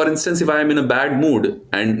 So for instance, if I am in a bad mood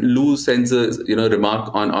and Lou sends a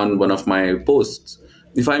remark on one of my posts,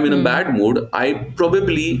 if I'm in a Mm, bad mood, I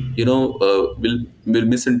probably will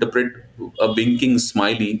misinterpret a winking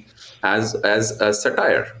smiley as a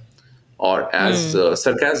satire or as mm,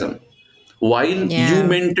 sarcasm, while you yeah.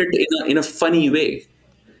 meant it in a funny way.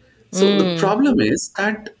 So the Mm, problem is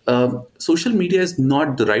that social media is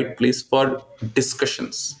not the right place for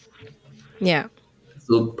discussions. yeah.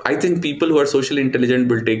 So I think people who are socially intelligent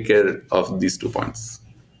will take care of these 2 points.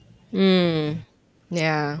 Mm,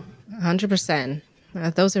 yeah. 100%.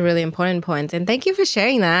 Those are really important points. And thank you for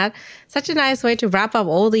sharing that. Such a nice way to wrap up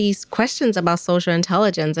all these questions about social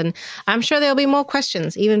intelligence. And I'm sure there'll be more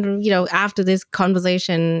questions, even, after this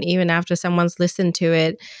conversation, even after someone's listened to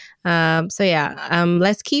it.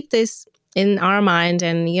 Let's keep this in our mind.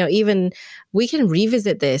 And, even we can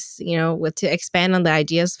revisit this, to expand on the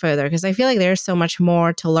ideas further, because I feel like there's so much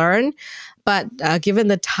more to learn. But given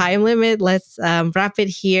the time limit, let's wrap it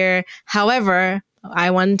here. However, I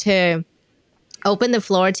want to open the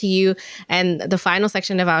floor to you. And the final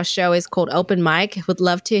section of our show is called Open Mic. Would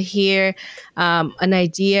love to hear an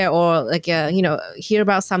idea, or hear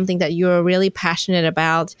about something that you're really passionate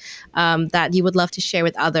about, that you would love to share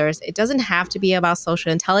with others. It doesn't have to be about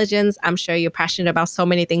social intelligence. I'm sure you're passionate about so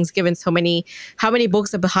many things, given how many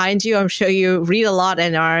books are behind you. I'm sure you read a lot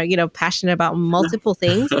and are, passionate about multiple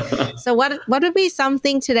things. So what would be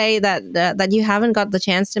something today that you haven't got the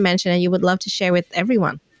chance to mention and you would love to share with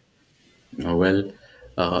everyone? Well,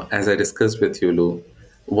 as I discussed with you, Lou,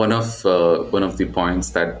 one of the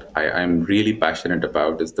points that I'm really passionate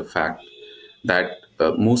about is the fact that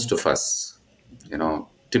most of us,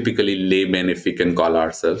 typically laymen, if we can call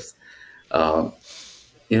ourselves, uh,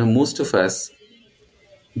 most of us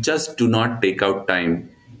just do not take out time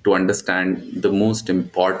to understand the most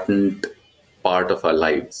important part of our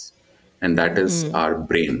lives, and that is Mm, our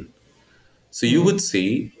brain. So you mm, would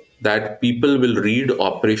see that people will read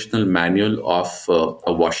operational manual of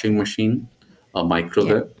a washing machine, a yeah.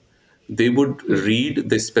 microwave. They would Mm, read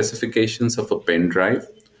the specifications of a pen drive.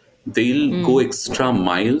 They'll go mm, extra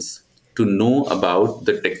miles to know about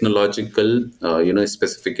the technological,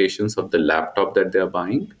 specifications of the laptop that they're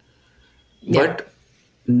buying. yeah. But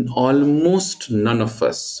almost none of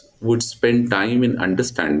us would spend time in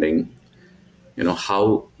understanding,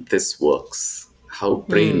 how this works, how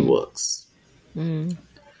brain Mm, works. mm,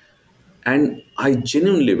 And I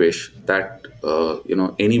genuinely wish that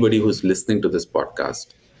anybody who's listening to this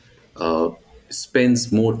podcast uh,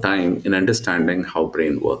 spends more time in understanding how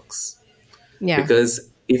brain works. yeah.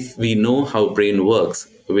 Because if we know how brain works,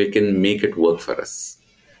 we can make it work for us.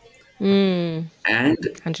 Mm, And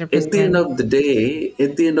at the end 100%. of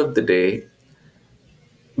the day,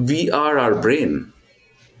 we are our brain.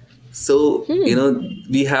 So Hmm.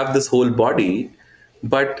 we have this whole body,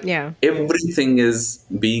 but Yeah. everything is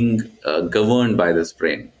being governed by this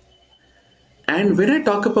brain. And when I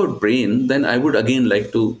talk about brain, then I would again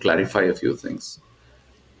like to clarify a few things.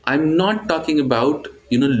 I'm not talking about,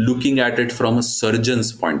 looking at it from a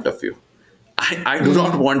surgeon's point of view. I do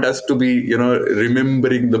not Mm. want us to be,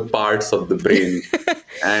 remembering the parts of the brain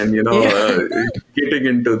and, Yeah. getting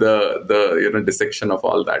into the, dissection of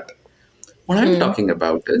all that. What I'm Mm, talking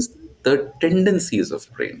about is the tendencies of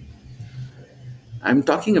brain. I'm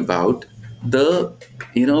talking about the,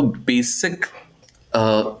 basic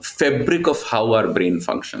fabric of how our brain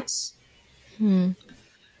functions, mm,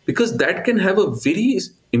 because that can have a very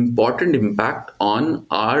important impact on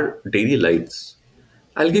our daily lives.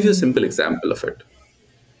 I'll give you a mm, simple example of it.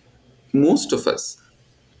 Most of us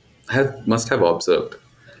have must have observed,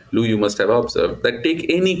 Lou, you must have observed that take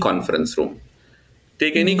any mm, conference room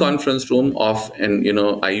of an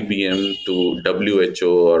IBM to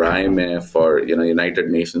WHO or IMF or United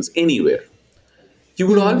Nations, anywhere, you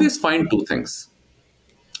would mm, always find two things.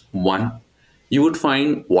 One, you would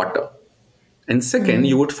find water, and second,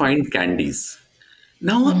 you mm. would find candies.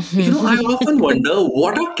 Now, I often wonder,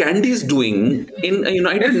 what are candies doing in a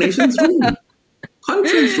United Nations room,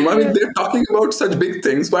 conference room? I mean, they're talking about such big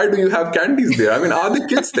things. Why do you have candies there? I mean, are the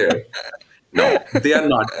kids there? No, they are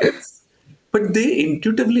not kids. But they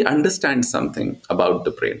intuitively understand something about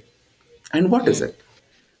the brain. And what is Mm, it?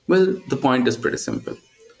 Well, the point is pretty simple.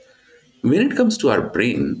 When it comes to our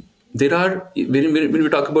brain, there are when we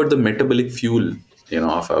talk about the metabolic fuel,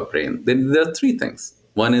 of our brain, then there are three things.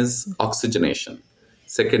 One is oxygenation,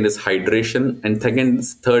 second is hydration, and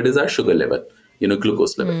third is our sugar level,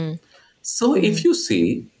 glucose level. mm, So if mm. you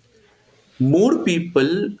see, more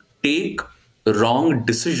people take wrong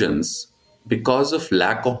decisions because of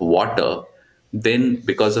lack of water than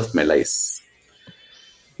because of malice.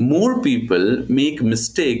 More people make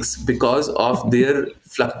mistakes because of their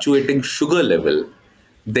fluctuating sugar level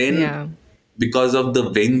than Yeah. because of the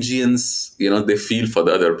vengeance they feel for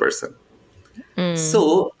the other person. Mm,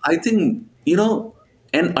 So I think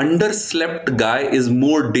an underslept guy is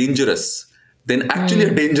more dangerous than actually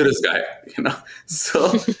a mm, dangerous guy. So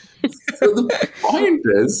the point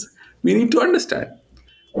is, we need to understand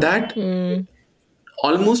that mm,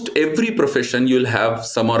 almost every profession you'll have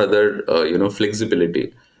some or other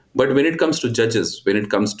flexibility, but when it comes to judges, when it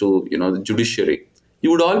comes to the judiciary,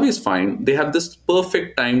 you would always find they have this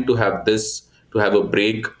perfect time to have a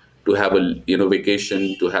break, to have a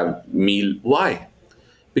vacation, to have meal. Why?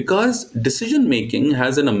 Because decision making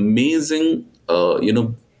has an amazing,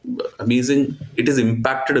 it is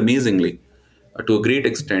impacted amazingly to a great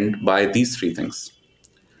extent by these three things.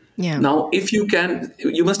 Yeah. Now, if you can,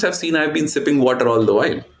 you must have seen I've been sipping water all the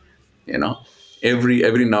while, you know,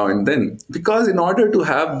 every now and then, because in order to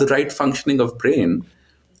have the right functioning of brain,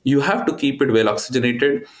 you have to keep it well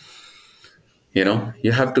oxygenated.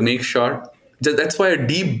 You have to make sure. That's why a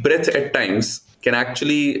deep breath at times can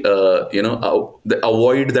actually,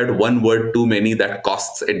 avoid that one word too many that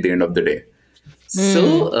costs at the end of the day.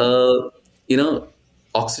 So,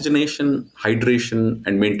 oxygenation, hydration,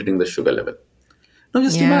 and maintaining the sugar level. Now,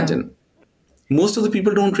 just Yeah. imagine, most of the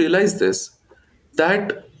people don't realize this,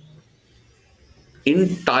 that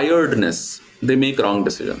in tiredness, they make wrong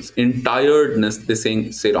decisions. In tiredness, they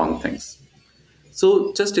say wrong things.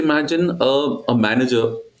 So, just imagine a manager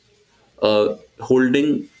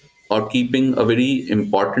holding or keeping a very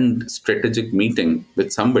important strategic meeting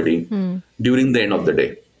with somebody during the end of the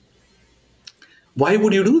day. Why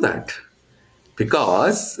would you do that?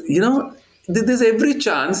 Because there's every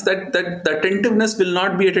chance that the attentiveness will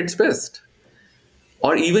not be at its best.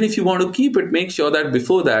 Or even if you want to keep it, make sure that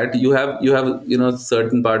before that you have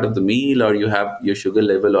certain part of the meal, or you have your sugar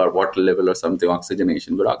level or water level or something,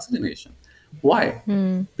 oxygenation, good oxygenation. Why?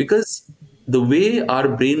 Because the way our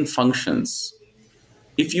brain functions,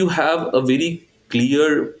 if you have a very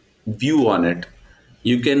clear view on it,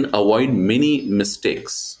 you can avoid many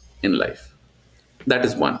mistakes in life. That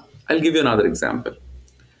is one. I'll give you another example.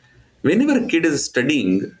 Whenever a kid is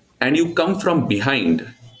studying and you come from behind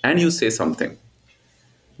and you say something,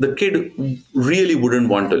 the kid really wouldn't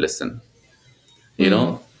want to listen. You Mm.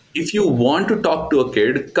 know, if you want to talk to a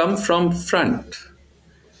kid, come from front,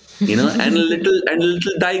 and a little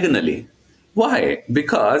diagonally. Why?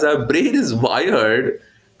 Because our brain is wired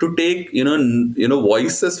to take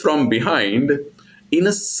voices from behind in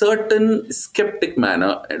a certain skeptic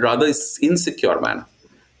manner, rather insecure manner.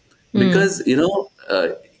 Mm. Because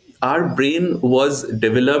our brain was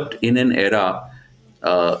developed in an era,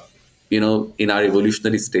 uh, in our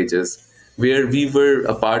evolutionary stages, where we were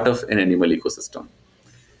a part of an animal ecosystem,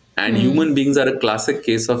 and Mm. human beings are a classic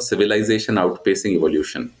case of civilization outpacing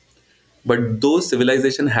evolution. But though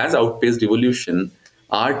civilization has outpaced evolution,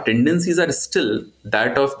 our tendencies are still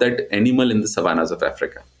that of that animal in the savannas of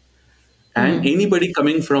Africa. And Mm. anybody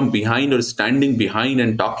coming from behind or standing behind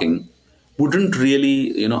and talking wouldn't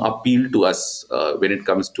really appeal to us when it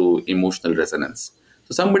comes to emotional resonance.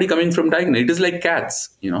 So somebody coming from diagonal, it is like cats.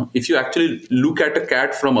 If you actually look at a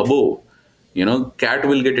cat from above, cat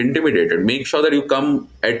will get intimidated. Make sure that you come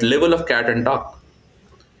at level of cat and talk.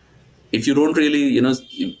 If you don't really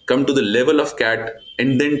come to the level of cat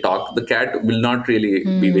and then talk, the cat will not really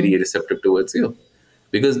be Mm. very receptive towards you,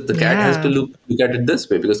 because the cat has to Yeah. look at it this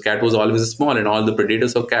way, because cat was always small and all the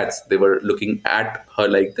predators of cats, they were looking at her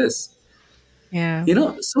like this. Yeah.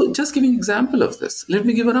 So just giving example of this, let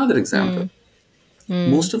me give another example. Mm. Mm.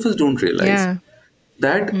 Most of us don't realize Yeah.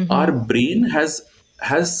 that our Mm-hmm. brain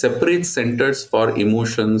has separate centers for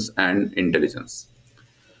emotions and intelligence.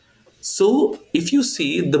 So if you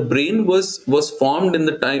see, the brain was formed in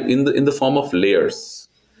the time in the form of layers,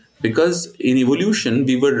 because in evolution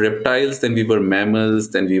we were reptiles, then we were mammals,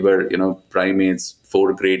 then we were primates,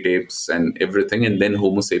 four great apes and everything, and then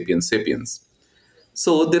Homo sapiens sapiens.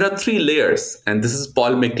 So there are three layers, and this is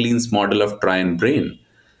Paul MacLean's model of triune brain.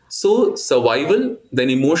 So survival, then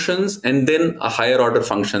emotions, and then a higher order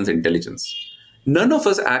functions, intelligence. None of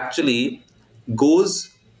us actually goes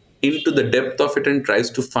into the depth of it and tries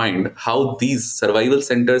to find how these survival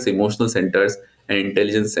centers, emotional centers, and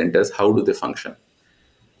intelligence centers, how do they function.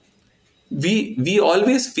 We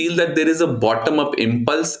always feel that there is a bottom up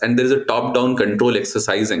impulse and there is a top down control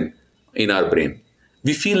exercising in our brain.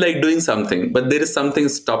 We feel like doing something, but there is something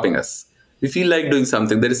stopping us. We feel like doing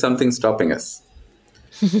something, there is something stopping us.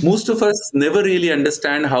 Most of us never really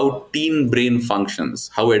understand how teen brain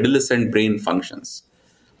functions, how adolescent brain functions.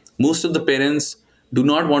 Most of the parents do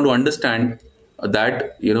not want to understand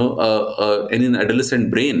that in an adolescent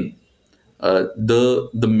brain, the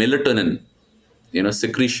melatonin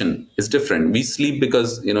secretion is different. We sleep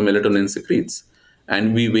because melatonin secretes,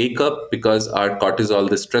 and we wake up because our cortisol,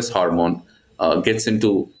 the stress hormone, gets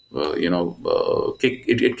into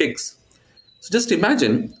it kicks. So just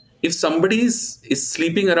imagine, if somebody is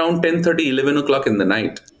sleeping around 10:30, 11 o'clock in the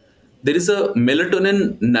night, there is a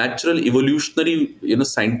melatonin natural evolutionary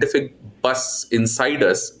scientific bus inside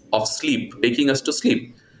us of sleep, taking us to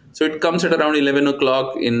sleep. So it comes at around 11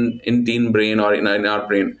 o'clock in teen brain, or in our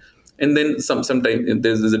brain. And then sometimes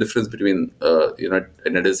there's a difference between an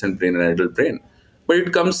adolescent brain and an adult brain. but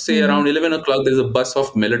it comes, say, around 11 o'clock, there's a bus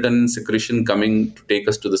of melatonin secretion coming to take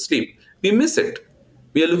us to the sleep. We miss it.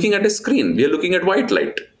 We are looking at a screen. We are looking at white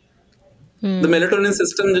light. The melatonin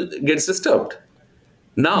system gets disturbed.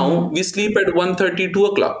 Now we sleep at 1:30, 2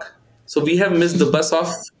 o'clock. So we have missed the bus of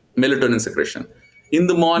melatonin secretion. In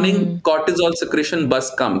the morning, cortisol secretion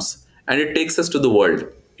bus comes and it takes us to the world.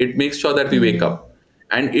 It makes sure that we wake up.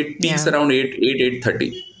 And it peaks Yeah. around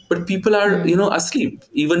 8:30. But people are, asleep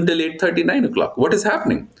even till 8:30, 9 o'clock. What is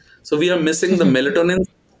happening? So we are missing the melatonin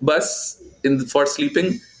bus for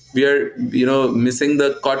sleeping. We are, missing the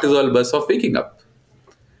cortisol bus of waking up.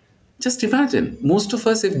 Just imagine, most of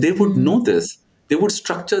us, if they would know this, they would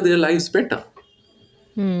structure their lives better.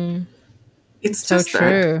 It's So just that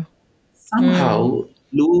true. somehow,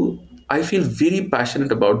 Lou, I feel very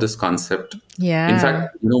passionate about this concept. In Yeah. fact,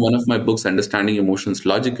 one of my books, Understanding Emotions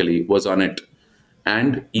Logically, was on it. And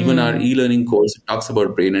even our e-learning course talks about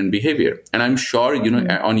brain and behavior. And I'm sure,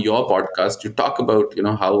 on your podcast, you talk about,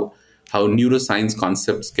 how neuroscience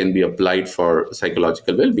concepts can be applied for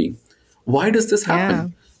psychological well-being. Why does this Yeah. happen?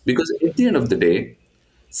 Because at the end of the day,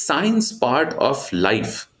 science part of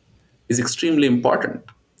life is extremely important.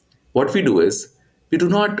 What we do is, we do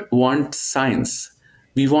not want science.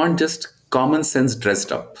 We want just common sense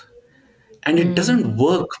dressed up. And it doesn't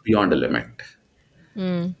work beyond a limit.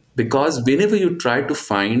 Because whenever you try to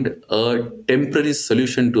find a temporary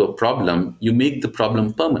solution to a problem, you make the problem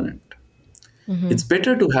permanent. It's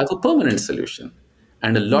better to have a permanent solution.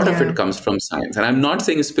 And a lot of Yeah. it comes from science. And I'm not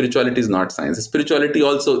saying spirituality is not science. Spirituality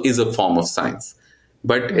also is a form of science.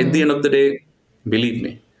 But at the end of the day, believe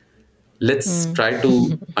me, let's try to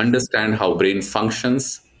understand how brain functions,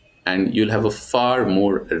 and you'll have a far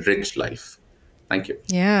more rich life. Thank you.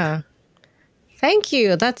 Yeah. Thank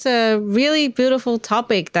you. That's a really beautiful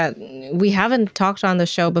topic that we haven't talked on the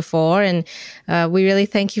show before. And we really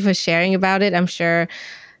thank you for sharing about it. I'm sure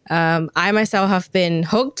I myself have been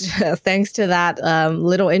hooked thanks to that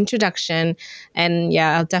little introduction. And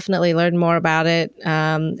yeah, I'll definitely learn more about it,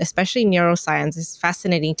 especially neuroscience. It's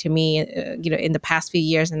fascinating to me, in the past few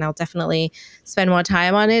years. And I'll definitely spend more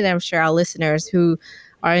time on it. I'm sure our listeners who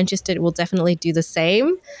are interested will definitely do the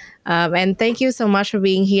same. And thank you so much for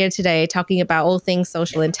being here today, talking about all things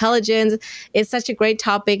social intelligence. It's such a great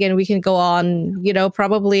topic, and we can go on,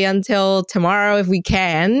 probably until tomorrow if we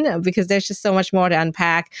can, because there's just so much more to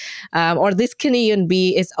unpack. Or this can even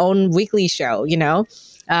be its own weekly show.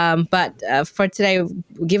 But for today,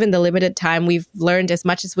 given the limited time, we've learned as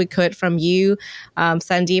much as we could from you,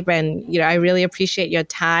 Sandeep, and I really appreciate your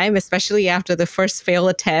time, especially after the first fail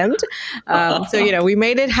attempt. So we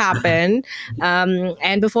made it happen.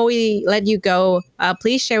 And before we let you go,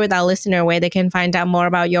 please share with our listener where they can find out more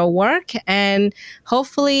about your work, and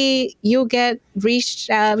hopefully you get reached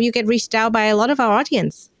out by a lot of our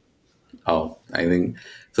audience. Oh, I think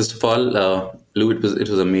first of all, Lou, it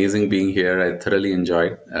was amazing being here. I thoroughly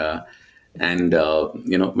enjoyed, and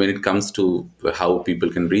when it comes to how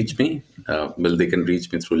people can reach me, well, they can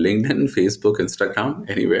reach me through LinkedIn, Facebook, Instagram,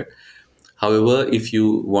 anywhere. However, if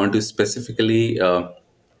you want to specifically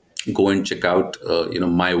go and check out,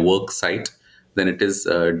 my work site, then it is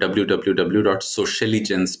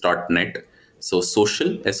www.socialigence.net. So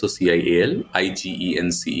social,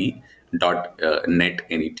 SOCIALIGENCE .net, NET.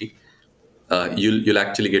 You'll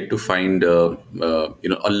actually get to find a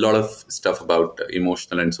lot of stuff about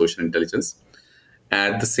emotional and social intelligence.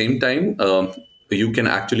 At the same time, you can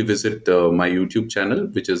actually visit my YouTube channel,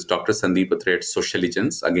 which is Dr. Sandeep Atre at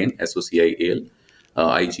Socialigence, again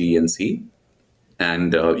SOCIALIGENC,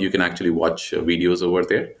 and you can actually watch videos over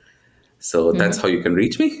there. So that's how you can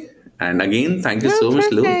reach me. And again, thank you Oh, so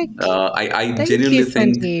much, Lou. perfect. I Thank you, genuinely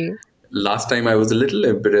think Sandeep. last time I was a little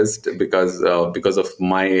embarrassed because of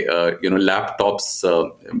my laptop's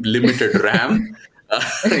limited RAM.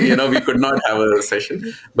 We could not have a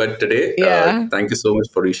session. But today, Yeah. thank you so much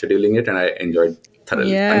for rescheduling it, and I enjoyed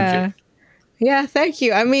thoroughly. Thank you. Yeah. Yeah, thank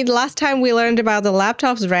you. I mean, last time we learned about the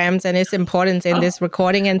laptop's RAMs and its importance in this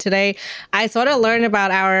recording, and today I sort of learned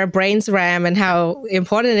about our brain's RAM and how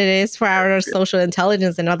important it is for our social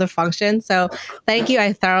intelligence and other functions. So thank you.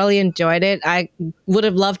 I thoroughly enjoyed it. I would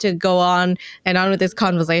have loved to go on and on with this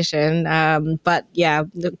conversation. But yeah,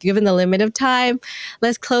 given the limit of time,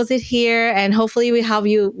 let's close it here, and hopefully we'll have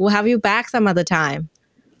you back some other time.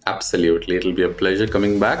 Absolutely. It'll be a pleasure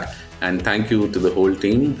coming back. And thank you to the whole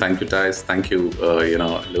team. Thank you, Thais. Thank you,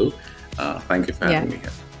 Lou. Thank you for having me here.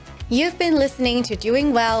 You've been listening to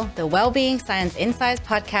Doing Well, the Wellbeing Science Insights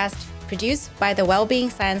podcast, produced by the Wellbeing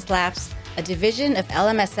Science Labs, a division of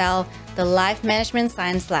LMSL, the Life Management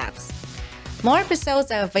Science Labs. More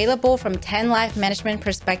episodes are available from 10 life management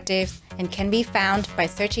perspectives and can be found by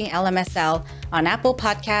searching LMSL on Apple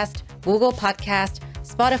Podcast, Google Podcast,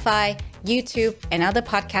 Spotify, YouTube, and other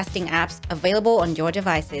podcasting apps available on your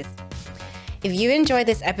devices. If you enjoyed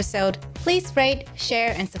this episode, please rate,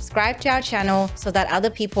 share, and subscribe to our channel so that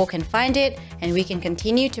other people can find it and we can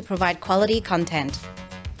continue to provide quality content.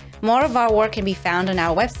 More of our work can be found on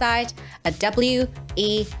our website at we.lmsl.net,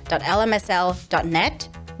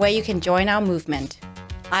 where you can join our movement.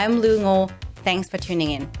 I'm Lu Ngo. Thanks for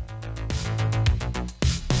tuning in.